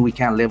doesn't mean we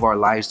can't live our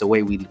lives the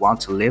way we want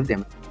to live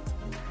them.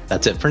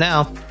 That's it for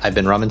now. I've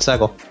been Raman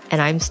Segal.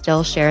 And I'm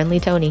still Sharon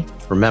Lee Tony.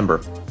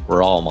 Remember,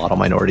 we're all model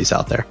minorities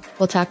out there.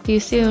 We'll talk to you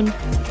soon.